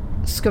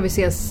ska vi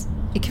ses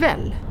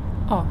ikväll.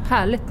 Ja,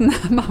 härligt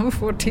när man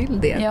får till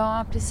det.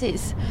 Ja,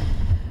 precis.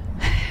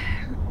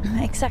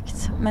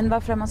 Exakt. Men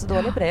varför är man så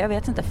dålig på det? Jag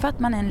vet inte. För att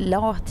man är en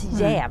lat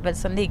jävel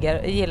som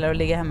gillar att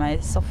ligga hemma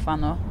i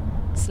soffan och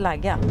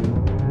slagga.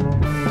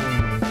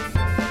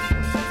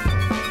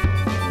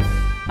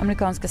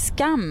 Amerikanska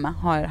Skam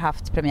har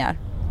haft premiär.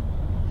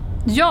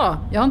 Ja,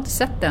 jag har inte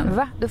sett den.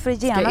 Va? Då får du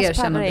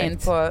genast paddra in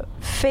på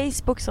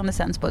Facebook som det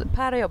sänds på.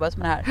 Per har jobbat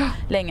med det här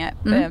länge.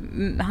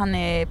 Han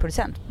är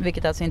producent,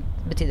 vilket alltså inte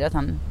betyder att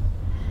han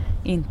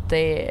inte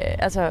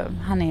är... Alltså,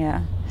 han är...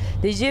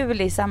 Det är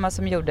Julie, samma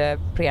som gjorde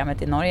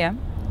programmet i Norge,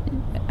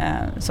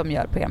 som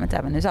gör programmet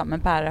även i USA. Men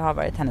Per har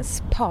varit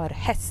hennes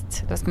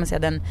parhäst. Vad ska man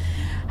säga?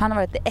 Han har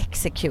varit the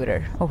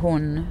executor och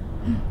hon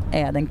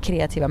är den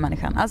kreativa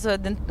människan. Alltså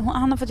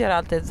han har fått göra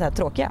allt det så här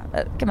tråkiga,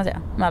 kan man säga,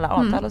 med alla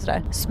avtal och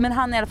sådär. Men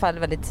han är i alla fall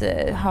väldigt,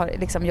 har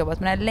liksom jobbat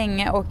med det här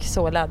länge och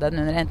så laddad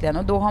nu när det äntligen.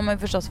 Och då har man ju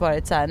förstås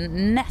varit så här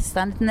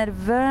nästan lite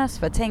nervös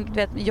för. Tänk,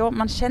 vet,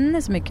 man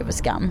känner så mycket för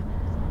skam.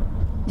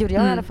 Gjorde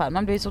jag i alla fall.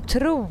 Man blir så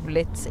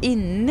otroligt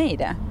inne i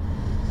det.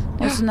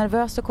 Och så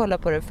nervös att kolla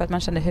på det för att man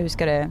kände hur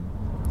ska det...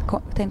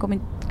 Tänk om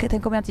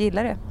jag inte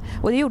gillar det.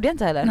 Och det gjorde jag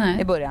inte heller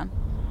i början.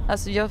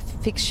 Alltså jag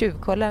fick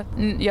tjuvkolla.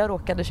 Jag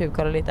råkade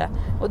tjuvkolla lite.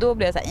 Och då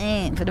blev jag så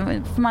här...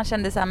 För man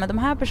kände så här, men de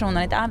här personerna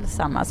är inte alls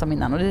samma som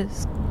innan. Och det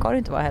ska det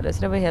inte vara heller.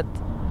 Så det var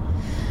helt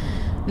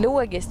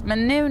logiskt.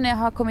 Men nu när jag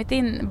har kommit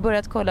in,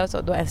 börjat kolla och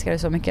så, då älskar jag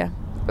det så mycket.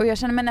 Och jag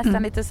känner mig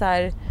nästan lite så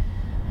här...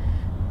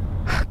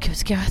 Gud,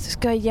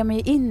 ska jag ge mig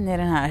in i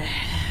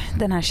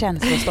den här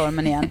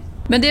känslostormen igen?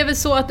 Men det är väl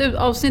så att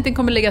avsnitten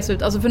kommer läggas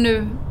ut, alltså för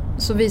nu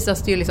så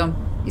visas det ju liksom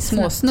i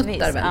små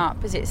snuttar väl? Ja,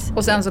 precis.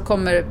 Och sen så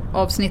kommer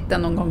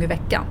avsnitten någon gång i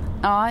veckan.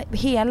 Ja,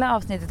 hela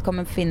avsnittet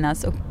kommer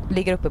finnas och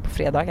ligger uppe på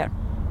fredagar.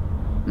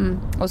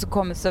 Och så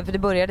kommer för det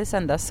började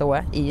sändas så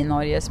i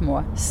Norge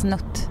små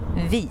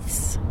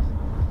snuttvis.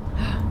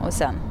 Och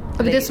sen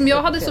det som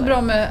jag hade så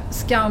bra med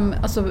skam,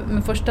 alltså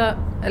med första,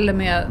 eller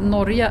med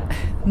Norge.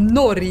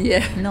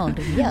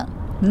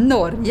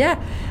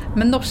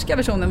 Men norska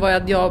versionen var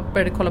att jag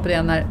började kolla på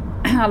det när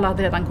alla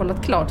hade redan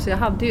kollat klart. Så jag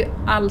hade ju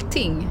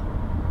allting.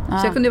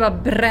 Så jag kunde ju bara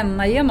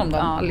bränna igenom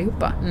dem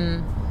allihopa.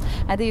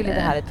 Ja, det är ju lite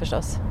härligt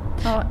förstås.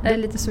 Ja, jag är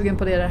lite sugen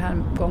på det här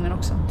gången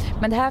också.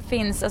 Men det här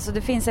finns, alltså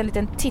det finns en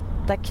liten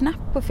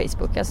tittarknapp på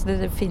Facebook. Alltså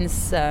det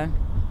finns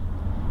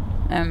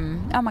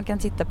man kan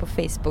titta på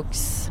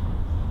Facebooks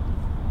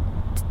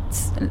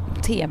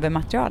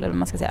tv-material eller vad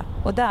man ska säga.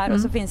 Och där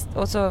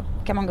och så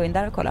kan man gå in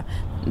där och kolla.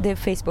 Det är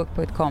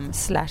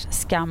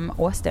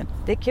facebook.com/skamaustin.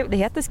 Det är kul. Det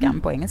heter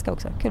skam på engelska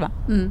också. Kul va?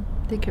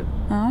 Det är kul.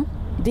 Ja,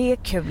 det är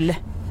kul.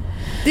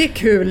 Det är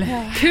kul.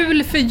 Ja.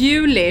 Kul för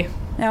Julie.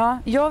 Ja,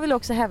 jag vill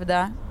också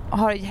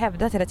har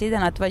hävdat hela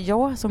tiden att det var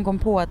jag som kom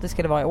på att det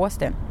skulle vara i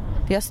Austin.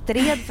 För jag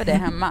stred för det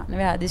hemma när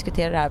vi hade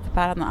diskuterat det här. För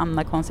Per hade något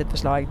annat konstigt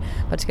förslag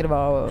för att det skulle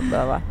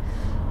vara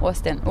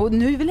Austin. Och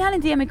nu vill han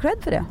inte ge mig cred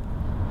för det.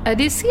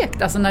 Det är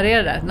segt alltså när det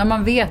är det. När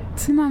man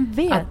vet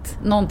att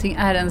någonting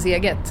är ens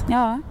eget.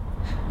 Ja.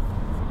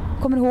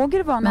 Kommer du ihåg hur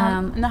det var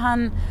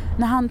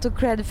när han tog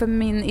cred för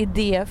min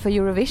idé för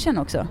Eurovision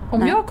också?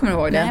 Jag kommer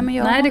ihåg det?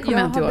 Nej, det kommer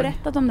jag inte ihåg. Jag har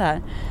berättat om det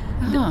här.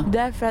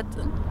 Därför att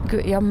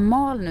jag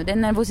mal nu.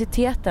 Den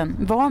nervositeten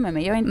var med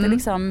mig. Jag är inte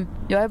liksom...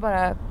 Jag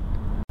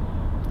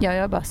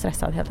är bara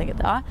stressad helt enkelt.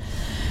 Ja.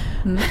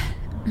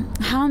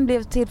 Han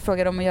blev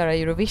tillfrågad om att göra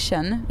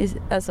Eurovision.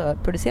 Alltså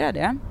producera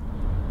det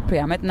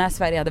programmet när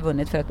Sverige hade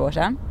vunnit för ett år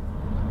sedan.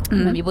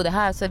 Men vi bodde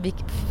här så vi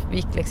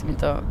gick liksom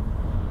inte att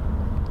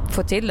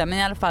få till det. Men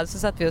i alla fall så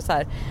satt vi och så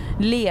här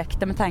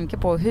lekte med tanke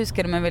på hur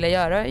skulle man vilja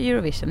göra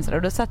Eurovision. Så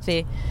då satt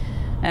vi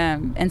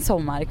en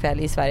sommarkväll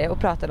i Sverige och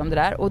pratade om det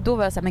där. Och då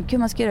var jag så här, men gud,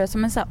 man ska göra det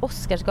som en så här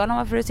Oscarsgalan.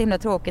 Varför är det så himla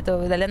tråkigt? Och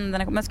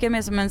man ska göra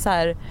mer som en så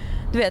här,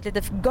 du vet,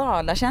 lite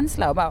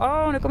galakänsla. Och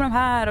bara, nu kommer de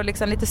här. Och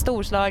liksom lite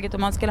storslaget. Och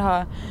man skulle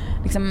ha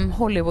liksom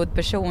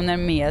Hollywood-personer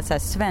med så här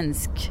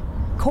svensk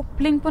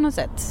koppling på något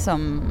sätt.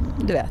 Som,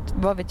 du vet,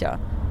 vad vet jag?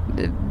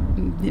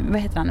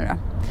 Vad heter han nu då?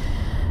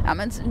 Ja,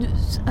 men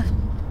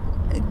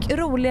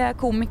roliga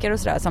komiker och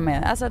sådär som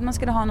är, alltså att man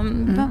skulle ha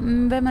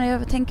någon, vem är det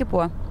jag tänker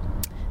på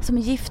som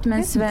är gift med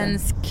en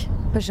svensk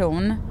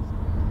person?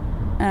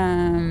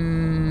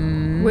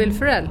 Will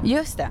Ferrell.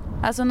 Just det,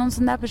 alltså någon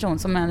sån där person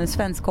som är en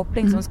svensk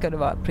koppling som skulle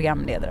vara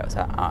programledare och så.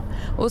 Ja.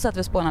 Och så satt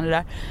vi och spånade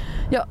där.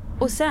 Ja,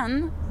 och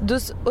sen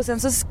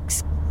så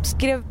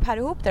skrev Per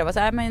ihop det och var så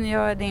här, men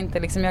jag det är inte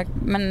liksom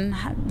men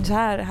så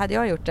här hade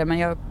jag gjort det, men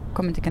jag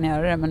kommer inte kunna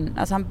göra det, men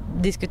alltså han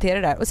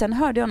diskuterade det där. Och sen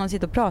hörde jag någon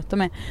sitta och prata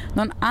med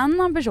någon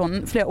annan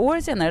person flera år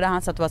senare där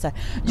han satt och var så här,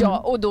 ja,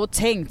 och då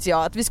tänkte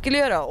jag att vi skulle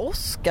göra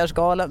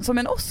Oscarsgalan som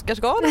en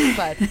Oscarsgala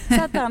ungefär.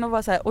 Satt han och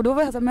var så här, och då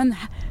var jag så här, men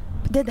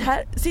det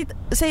här,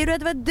 säger du att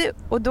det var du?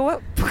 Och då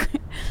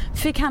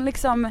fick han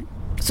liksom,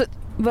 så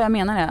vad jag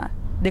menar är,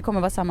 det kommer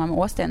vara samma med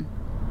Austin.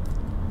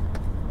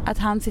 Att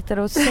han sitter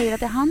och säger att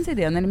det är hans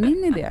idé eller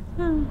min idé.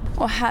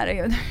 Åh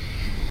herregud.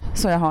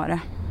 Så jag har det.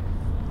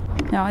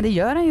 Ja, det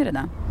gör han ju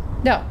redan.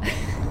 Ja.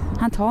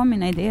 Han tar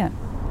mina idéer.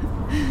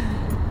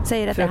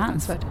 Säger att det är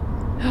hans.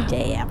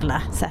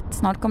 Jävla sätt.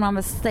 Snart kommer han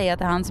väl säga att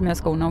det är han som gör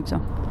skorna också.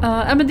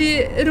 Ja, men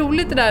det är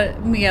roligt det där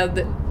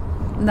med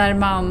när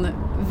man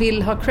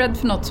vill ha cred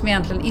för något som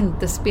egentligen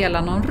inte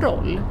spelar någon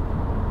roll.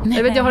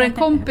 Jag har en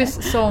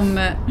kompis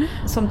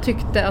som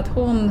tyckte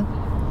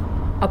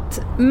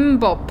att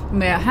Mbop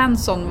med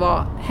Hanson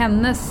var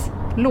hennes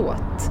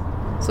låt.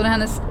 Så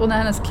när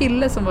hennes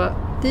kille som var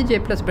DJ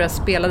plötsligt började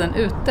spela den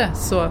ute,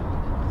 så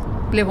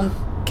blev hon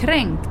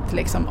kränkt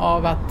liksom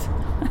av att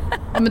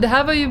men det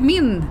här var ju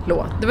min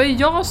låt. Det var ju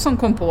jag som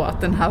kom på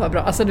att den här var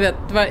bra. Alltså du vet,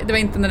 det var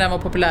inte när den var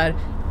populär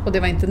och det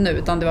var inte nu,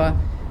 utan det var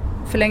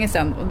för länge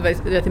sedan och det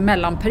var i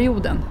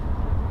mellanperioden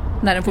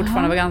när den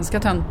fortfarande var ganska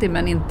töntig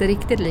men inte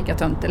riktigt lika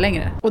töntig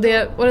längre.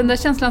 Och den där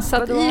känslan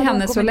satt i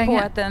henne så länge.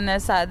 På att den är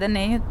så här,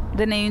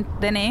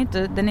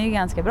 den är ju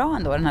ganska bra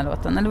ändå, den här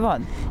låten, eller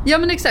vad? Ja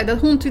men exakt,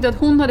 att hon tyckte att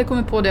hon hade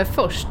kommit på det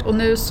först och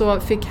nu så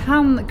fick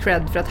han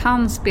cred för att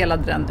han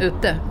spelade den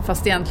ute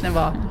fast det egentligen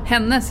var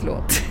hennes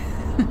låt.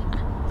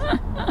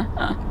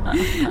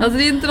 Alltså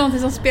det är inte någonting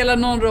som spelar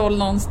någon roll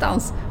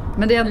någonstans,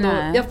 men det är ändå,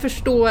 jag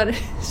förstår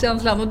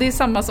känslan och det är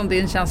samma som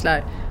din känsla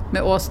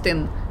med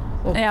Austin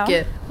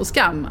och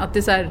Skam, att det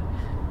är så här,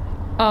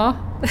 ja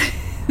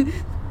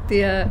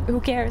det, who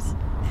cares?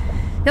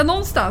 Ja,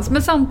 någonstans,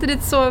 men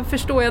samtidigt så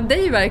förstår jag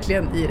dig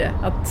verkligen i det,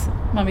 att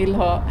man vill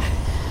ha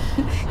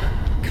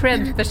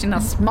cred för sina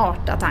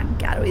smarta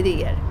tankar och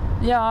idéer.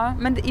 Ja,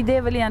 men det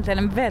är väl egentligen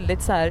en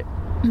väldigt så här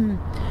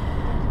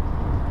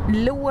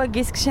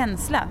logisk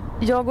känsla.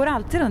 Jag går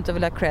alltid runt och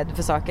vill ha cred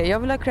för saker. Jag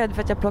vill ha cred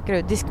för att jag plockar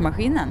ut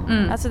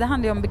diskmaskinen. Alltså det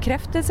handlar ju om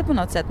bekräftelse på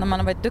något sätt. När man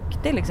har varit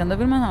duktig liksom, då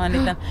vill man ha en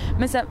liten...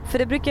 Men sen, för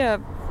det brukar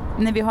jag,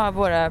 när vi har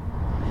våra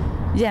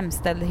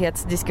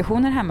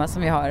jämställdhetsdiskussioner hemma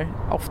som vi har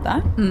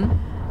ofta.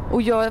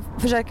 Och jag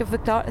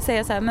försöker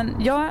säga så här, men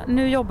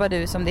nu jobbar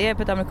du som det är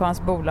på ett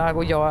amerikanskt bolag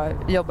och jag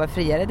jobbar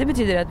friare. Det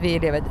betyder att vi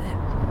lever ett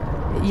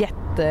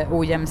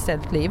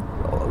jätteojämställt liv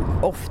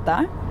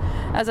ofta.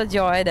 Alltså att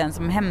jag är den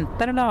som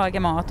hämtar och lagar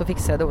mat och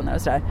fixar och donar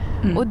och sådär.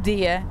 Och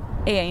det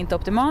är inte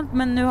optimalt,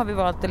 men nu har vi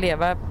valt att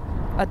leva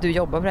att du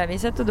jobbar på det här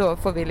viset och då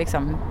får vi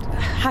liksom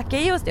hacka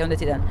i oss det under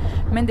tiden.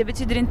 Men det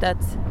betyder inte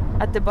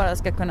att det bara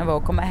ska kunna vara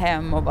att komma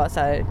hem och bara så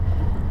här,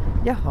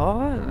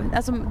 jaha,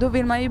 alltså då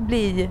vill man ju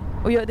bli,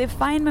 och det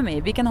är fine med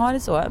mig, vi kan ha det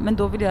så, men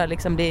då vill jag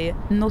liksom bli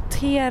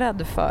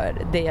noterad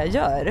för det jag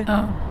gör. Ja.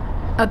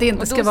 Att det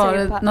inte ska vara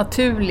det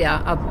naturliga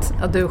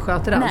att du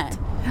sköter allt.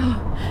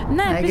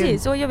 Nej,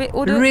 precis.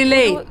 Och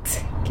relate,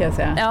 kan jag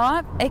säga.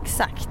 Ja,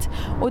 exakt.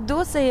 Och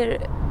då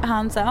säger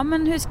han så här,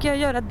 men hur ska jag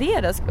göra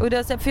det då? Och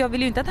då, för jag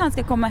vill ju inte att han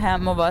ska komma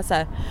hem och vara så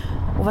här,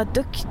 och vad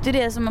duktig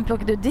det är som har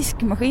plockat ut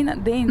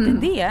diskmaskinen. Det är inte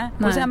det.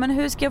 Nej. Och så här, men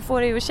hur ska jag få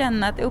dig att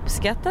känna att det är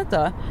uppskattat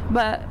då?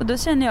 Och då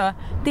känner jag,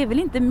 det är väl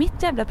inte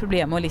mitt jävla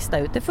problem att lista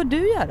ut. Det får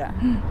du göra.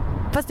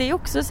 Fast det är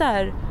också så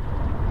här,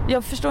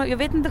 jag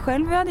vet inte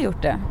själv hur jag hade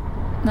gjort det.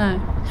 Nej.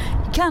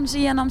 Kanske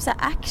genom så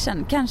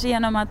action, kanske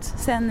genom att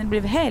sen det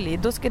blev helg,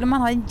 då skulle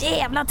man ha en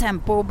jävla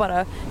tempo och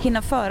bara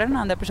hinna före den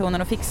andra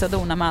personen och fixa och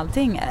dona med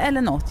allting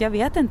eller något, jag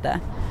vet inte.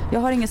 Jag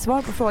har inget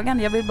svar på frågan,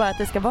 jag vill bara att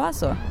det ska vara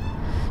så.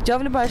 Jag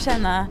vill bara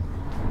känna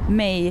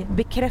mig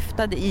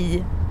bekräftad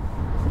i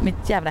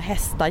mitt jävla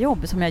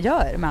hästajobb som jag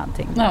gör med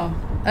allting. Ja,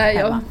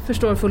 jag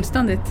förstår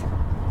fullständigt.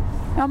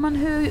 Ja, men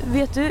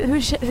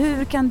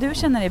hur kan du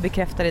känna dig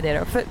bekräftad i det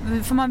då?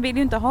 För man vill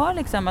ju inte ha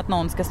liksom att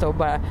någon ska stå och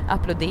bara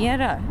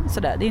applådera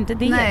sådär. Det är inte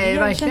det. Nej,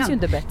 det känns ju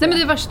inte bättre. Nej, men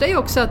det värsta är ju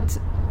också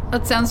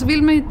att sen så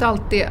vill man ju inte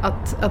alltid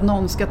att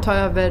någon ska ta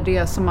över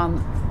det som man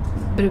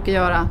brukar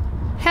göra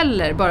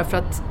heller. Bara för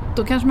att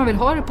då kanske man vill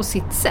ha det på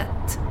sitt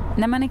sätt.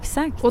 Nej, men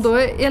exakt. Och då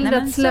är det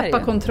att släppa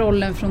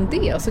kontrollen från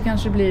det och så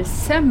kanske det blir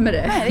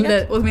sämre. Nej,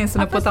 eller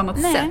åtminstone på ett annat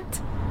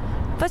sätt.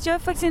 Fast jag är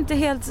faktiskt inte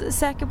helt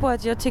säker på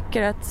att jag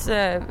tycker att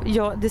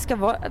det ska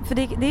vara, för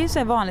det är ju så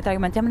här vanligt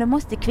argument, ja men då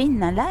måste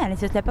kvinnan lära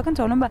sig att släppa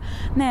kontrollen. Bara,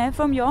 nej,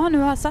 för om jag nu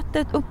har satt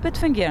upp ett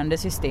fungerande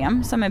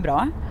system som är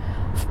bra,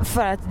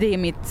 för att det är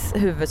mitt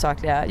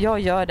huvudsakliga, jag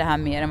gör det här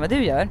mer än vad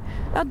du gör,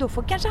 ja då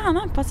får kanske han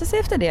anpassa sig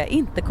efter det,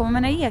 inte komma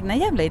med några egna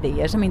jävla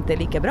idéer som inte är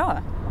lika bra.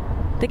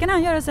 Det kan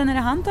han göra sen när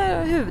han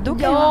tar huvud, då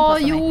kan jag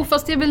anpassa mig.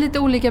 Fast det är väl lite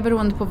olika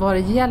beroende på vad det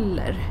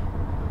gäller.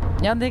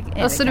 Ja, det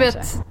är alltså, det du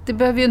kanske. Vet, det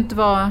behöver ju inte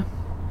vara...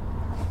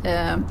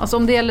 alltså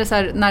om det gäller så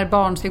här, när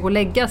barn ska gå och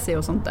lägga sig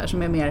och sånt där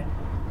som är mer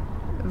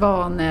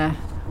vane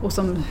och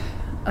som,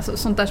 alltså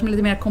sånt där som är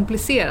lite mer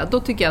komplicerat, då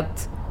tycker jag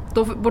att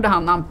då borde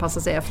han anpassa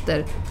sig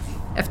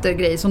efter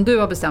grejer som du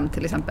har bestämt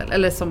till exempel,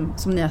 eller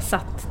som ni har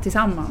satt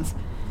tillsammans.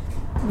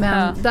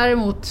 Men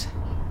däremot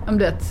om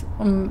du vet,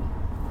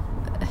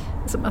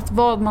 att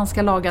vad man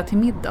ska laga till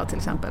middag till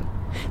exempel,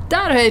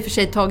 där har jag i och för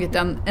sig tagit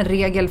en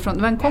regel från,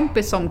 det var en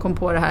kompis som kom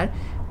på det här,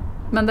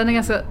 men den är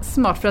ganska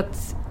smart för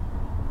att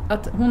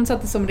hon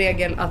satte som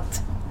regel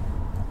att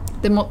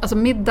alltså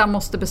middag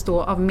måste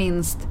bestå av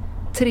minst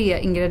 3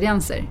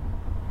 ingredienser.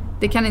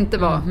 Det kan inte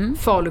vara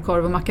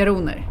falukorv och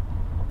makaroner.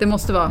 Det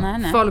måste vara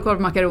falukorv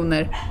och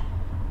makaroner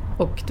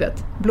och du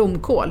vet,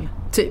 blomkål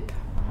typ.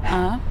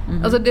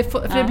 Alltså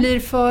för det blir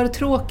för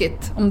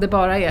tråkigt om det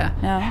bara är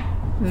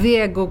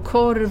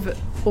vegokorv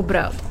och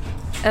bröd.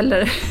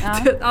 Eller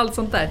allt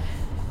sånt där.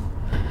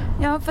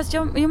 Ja, fast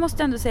jag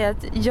måste ändå säga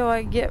att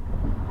jag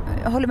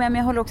håller med, men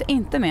jag håller också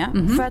inte med.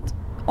 För att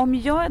om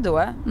jag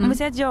då, om vi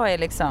säger att jag är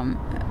liksom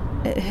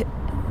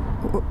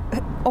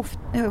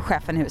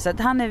chefen i huset,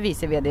 han är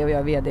vice vd och jag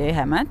är vd i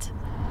hemmet,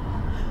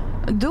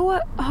 då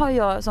har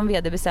jag som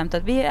vd bestämt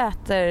att vi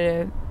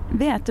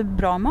äter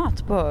bra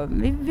mat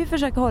vi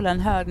försöker hålla en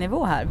hög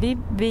nivå här.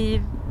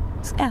 Vi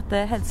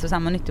äter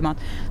hälsosam och nyttig mat,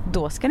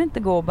 då ska det inte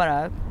gå och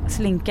bara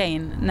slinka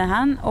in när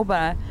han och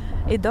bara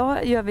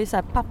idag gör vi så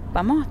här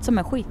pappamat som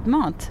är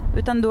skitmat.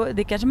 Utan då,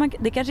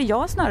 det kanske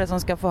jag snarare som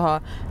ska få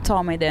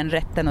ta mig den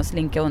rätten och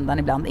slinka undan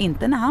ibland.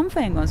 Inte när han för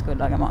en gång skulle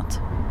laga mat.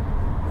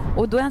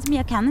 Och då är han som,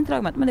 jag kan inte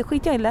laga mat. Men det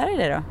skiter jag i, lär i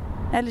det då.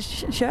 Eller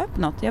köp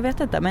något, jag vet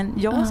inte. Men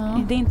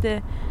det är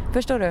inte,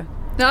 förstår du?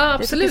 Ja,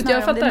 absolut, jag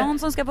fattar. Om det är någon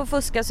som ska få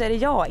fuska så är det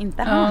jag,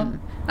 inte han.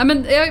 Ja,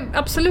 men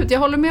absolut, jag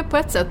håller med på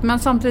ett sätt. Men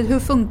samtidigt, hur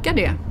funkar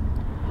det?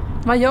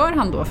 Vad gör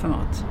han då för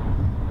mat?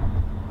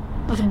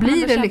 Alltså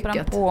blir det lyckat?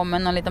 Han på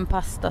med någon liten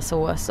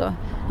pastasås och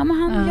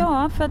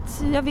för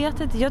att jag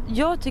vet inte,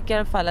 jag tycker i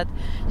alla fall att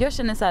jag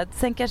känner så här,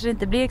 sen kanske det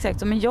inte blir exakt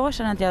så, men jag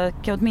känner att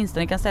jag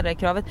åtminstone kan ställa det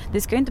kravet.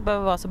 Det ska ju inte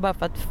behöva vara så bara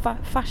för att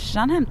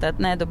farsan hämtat.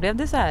 Nej, då blev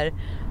det så här,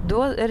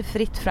 då är det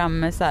fritt fram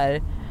med så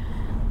här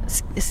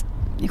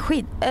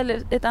skit.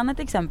 Eller ett annat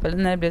exempel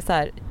när det blev så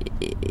här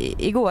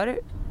igår.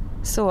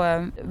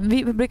 Så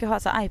vi brukar ha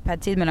så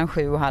iPad-tid mellan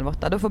 7 och halv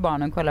 8. Då får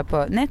barnen kolla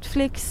på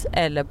Netflix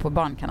eller på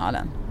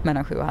Barnkanalen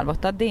mellan 7 och halv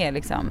 8. Det är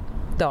liksom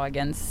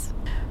dagens.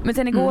 Men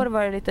sen igår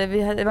var det lite,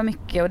 det var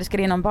mycket och det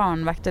skulle in någon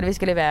barnvakt och vi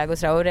skulle iväg och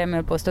sådär och Remi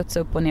höll på att studsa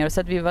upp och ner och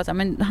så att vi var så här,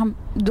 men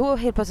då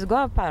helt plötsligt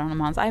gav Per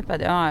honom hans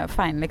iPad. Ja,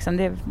 fine liksom,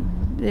 det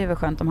är väl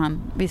skönt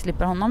om vi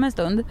slipper honom en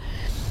stund.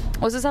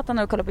 Och så satt han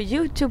och kollade på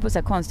YouTube och så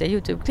här konstiga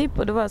YouTube-klipp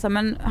och då var det så här,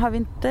 men hade vi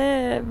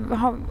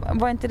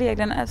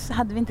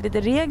inte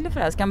lite regler för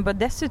det här? Ska han bara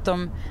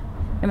dessutom,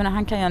 jag menar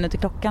han kan göra nu till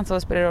klockan så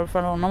spelar det roll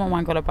för honom om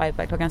han kollar på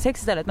iPad klockan 6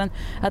 istället, men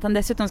att han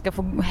dessutom ska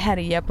få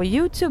härja på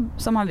YouTube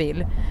som han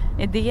vill,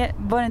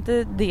 var det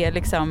inte det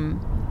liksom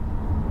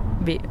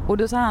och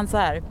då sa han så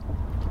här,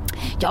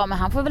 ja, men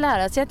han får väl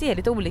lära sig att det är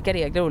lite olika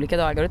regler olika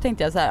dagar. Och då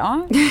tänkte jag så här,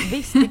 ja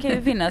visst, det kan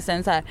ju finnas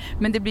en så här,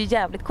 men det blir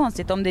jävligt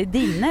konstigt om det är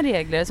dina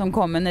regler som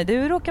kommer när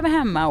du råkar vara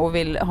hemma och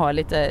vill ha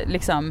lite,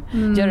 liksom,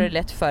 göra det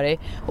lätt för dig.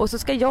 Och så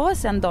ska jag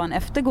sen dagen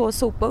efter gå och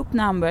sopa upp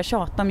när han börjar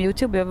tjata om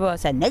YouTube och bara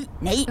säga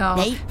nej.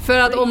 För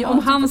att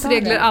om hans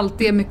regler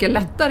alltid är mycket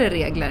lättare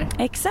regler.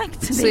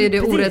 Exakt. Så är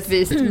det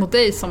orättvist mot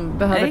dig som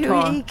behöver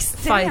ta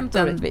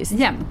fighten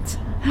jämt.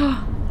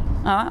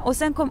 Ja,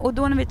 och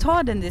då när vi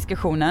tar den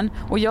diskussionen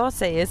och jag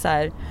säger så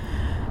här,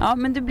 ja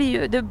men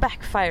det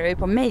backfire ju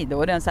på mig då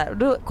och den så här, och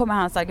då kommer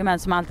hans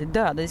argument som alltid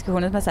dödar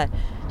diskussionen som är så här,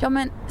 ja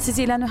men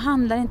Cecilia, nu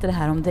handlar inte det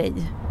här om dig.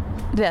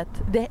 Du vet,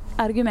 det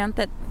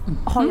argumentet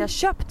har jag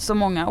köpt så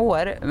många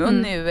år och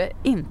nu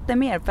inte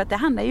mer, för att det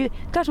handlar ju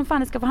klart som fan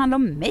det ska få handla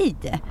om mig.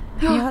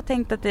 Jag har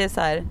tänkt att det är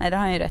så här, nej det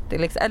har han ju rätt i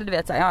liksom, eller du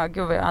vet så här, ja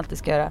gud vad jag alltid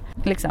ska göra,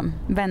 liksom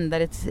vända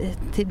det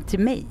till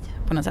mig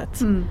på något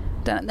sätt.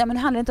 Nej, men det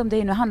handlar inte om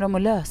det, nu handlar det om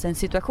att lösa en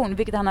situation,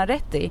 vilket han har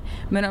rätt i,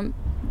 men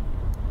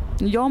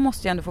jag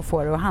måste ju ändå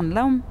få det att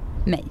handla om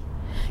mig.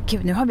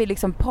 Gud, nu har vi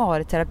liksom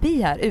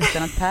parterapi här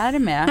utan att Per är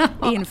med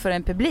inför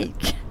en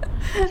publik.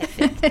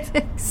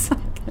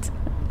 Exakt.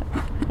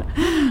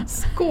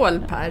 Skål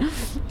Per.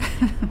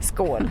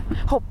 Skål.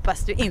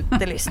 Hoppas du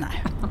inte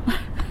lyssnar.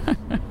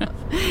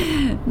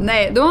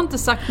 Nej, du har inte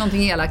sagt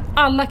någonting elakt.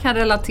 Alla kan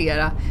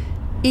relatera.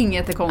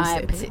 Inget är konstigt.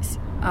 Nej, precis.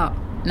 Ja.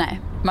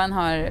 Nej,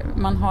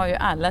 man har ju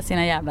alla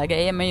sina jävla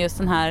grejer, men just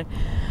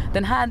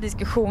den här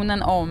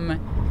diskussionen om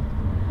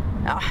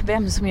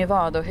vem som gör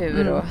vad och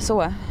hur och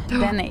så,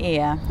 den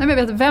är... Nej, men jag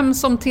vet vem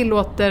som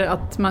tillåter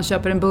att man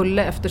köper en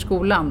bulle efter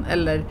skolan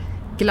eller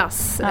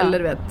glass eller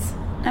du vet.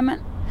 Nej, men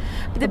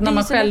det när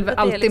man själv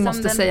alltid liksom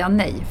måste säga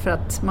nej för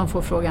att man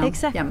får frågan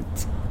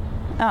jämt.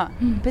 Ja,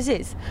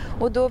 precis.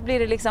 Och då blir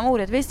det liksom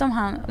orättvist om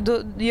han...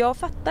 jag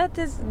fattar att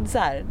det är så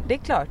här, det är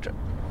klart.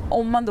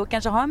 Om man då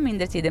kanske har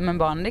mindre tid med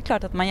barnen, det är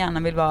klart att man gärna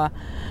vill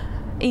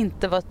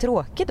inte vara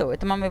tråkig då,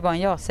 utan man vill vara en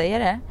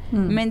ja-sägare.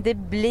 Men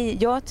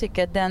jag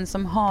tycker att den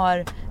som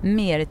har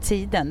mer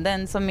tiden,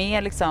 den som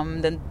är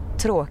liksom den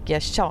tråkiga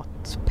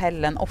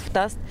tjatpellen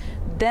oftast,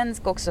 den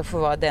ska också få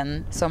vara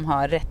den som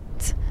har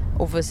rätt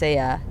att få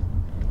säga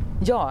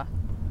ja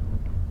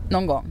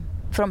någon gång.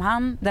 För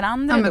om den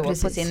andra då på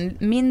sin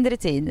mindre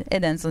tid är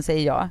den som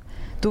säger ja,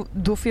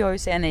 då får jag ju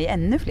säga nej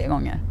ännu fler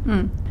gånger.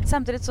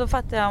 Samtidigt så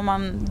fattar jag om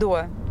man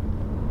då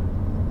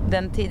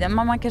den tiden,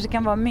 man kanske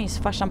kan vara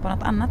mysfarsan på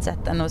något annat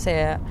sätt än att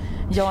säga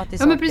ja till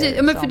saker. Men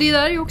precis, men för det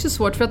där är ju också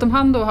svårt, för att om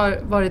han då har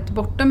varit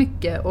borta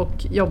mycket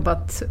och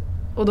jobbat,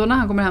 och då när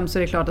han kommer hem så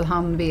är det klart att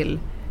han vill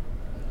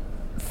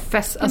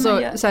maxa att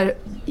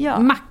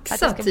det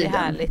ska tiden. Bli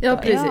härligt. Ja,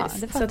 precis. Ja,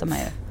 det fattar man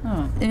ju.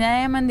 Ja.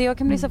 Nej, men jag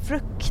kan bli så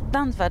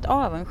fruktansvärt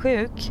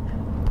avundsjuk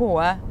på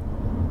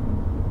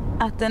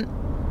att den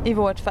i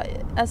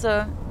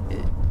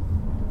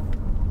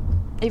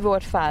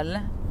vårt fall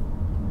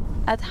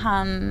att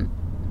han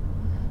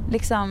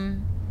liksom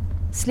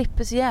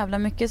slipper så jävla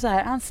mycket så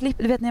här. Han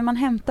slipper, du vet när man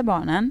hämtar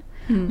barnen,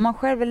 man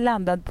själv är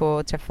laddad på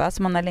att träffas,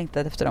 man har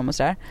längtat efter dem och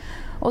sådär.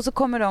 Och så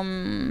kommer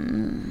de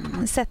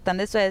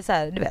sättande, så är det så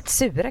här, du vet,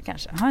 sura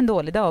kanske. Har en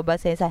dålig dag och bara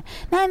säger så här: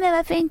 nej men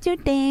varför inte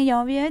gjort det,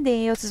 jag vill göra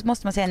det. Och så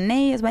måste man säga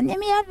nej och så bara, nej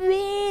men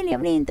jag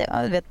vill inte.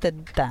 Ja, du vet det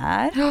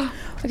där.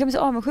 Jag kan bli så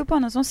avundsjuk på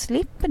honom som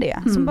slipper det.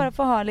 Som bara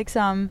får ha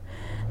liksom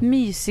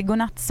mysig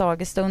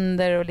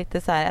godnattsagestunder och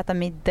lite så här äta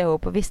middag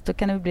ihop, och visst då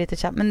kan det bli lite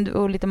tjatt, men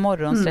och lite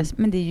morgonstress,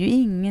 men det är ju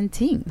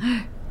ingenting.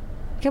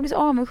 Jag kan bli så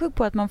avundsjuk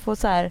på att man får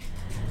så här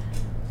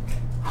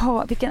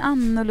vilken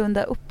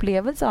annorlunda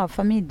upplevelse av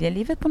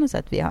familjelivet på något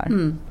sätt vi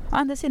har. Å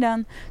andra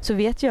sidan så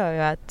vet jag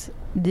ju att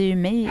det är ju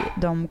mig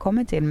de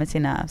kommer till med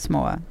sina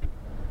små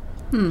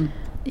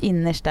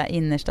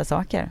innersta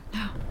saker.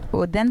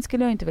 Och den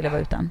skulle jag inte vilja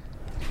vara utan.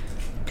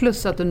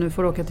 Plus att du nu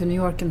får åka till New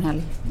York en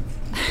helg.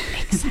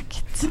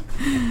 Exakt.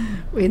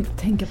 Och inte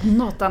tänka på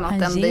något annat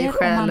än dig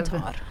själv.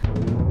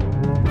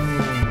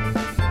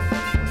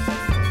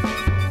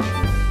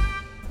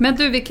 Men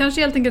du, vi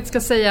kanske helt enkelt ska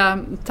säga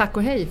tack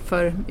och hej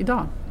för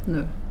idag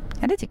nu.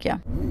 Ja, det tycker jag.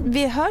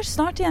 Vi hörs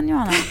snart igen,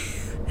 Johanna.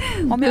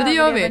 Om jag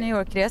överlever New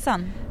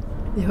York-resan.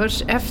 Vi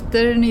hörs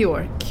efter New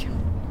York.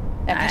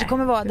 Jag kanske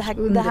kommer vara det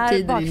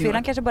här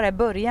bakfyllan kanske bara är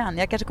början.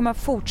 Jag kanske kommer att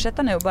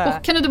fortsätta nu bara.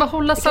 Och kan du bara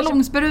hålla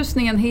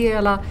salongsberusningen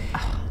hela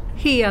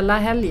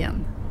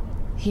helgen?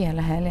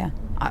 Hela helgen.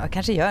 Ja, jag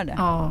kanske gör det.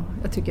 Ja,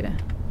 jag tycker det.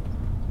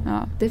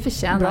 Ja, det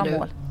förtjänar bra du.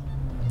 Mål.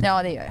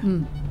 Ja, det gör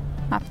jag.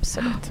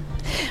 Absolut.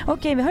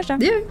 Okej, vi hörs då.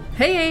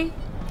 Hej hej.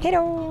 Hej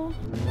då.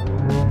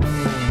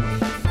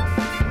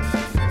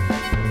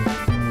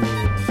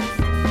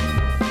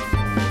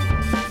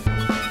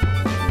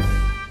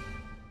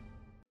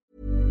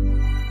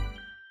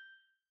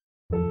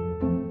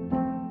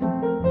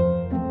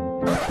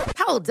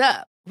 Hold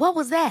up. What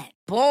was that?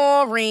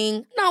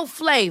 Boring. No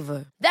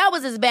flavor. That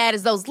was as bad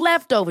as those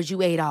leftovers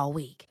you ate all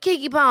week.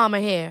 Keke Palmer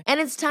here,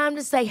 and it's time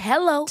to say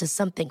hello to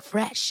something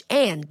fresh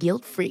and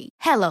guilt-free.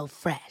 Hello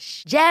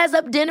Fresh. Jazz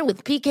up dinner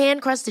with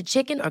pecan-crusted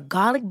chicken or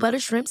garlic butter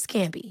shrimp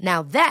scampi.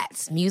 Now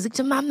that's music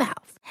to my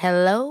mouth.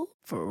 Hello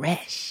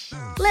Fresh.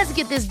 Let's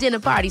get this dinner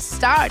party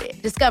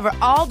started. Discover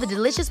all the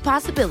delicious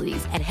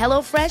possibilities at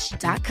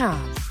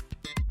hellofresh.com.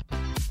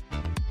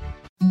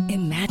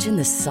 Imagine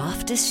the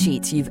softest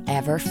sheets you've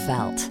ever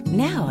felt.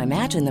 Now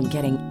imagine them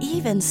getting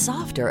even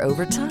softer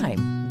over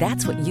time.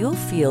 That's what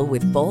you'll feel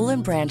with Boll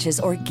 & Branch's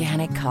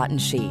organic cotton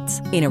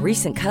sheets. In a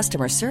recent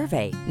customer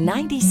survey,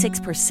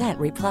 96%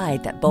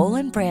 replied that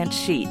Boll & Branch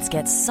sheets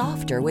get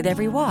softer with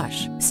every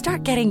wash.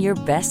 Start getting your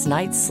best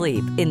night's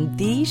sleep in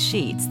these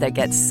sheets that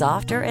get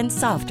softer and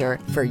softer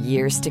for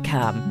years to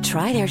come.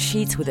 Try their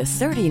sheets with a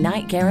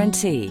 30-night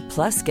guarantee.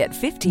 Plus, get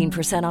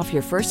 15% off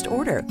your first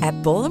order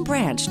at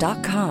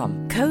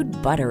bollandbranch.com. Code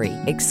BUTTERY.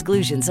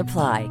 Exclusions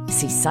apply.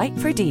 See site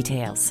for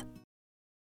details.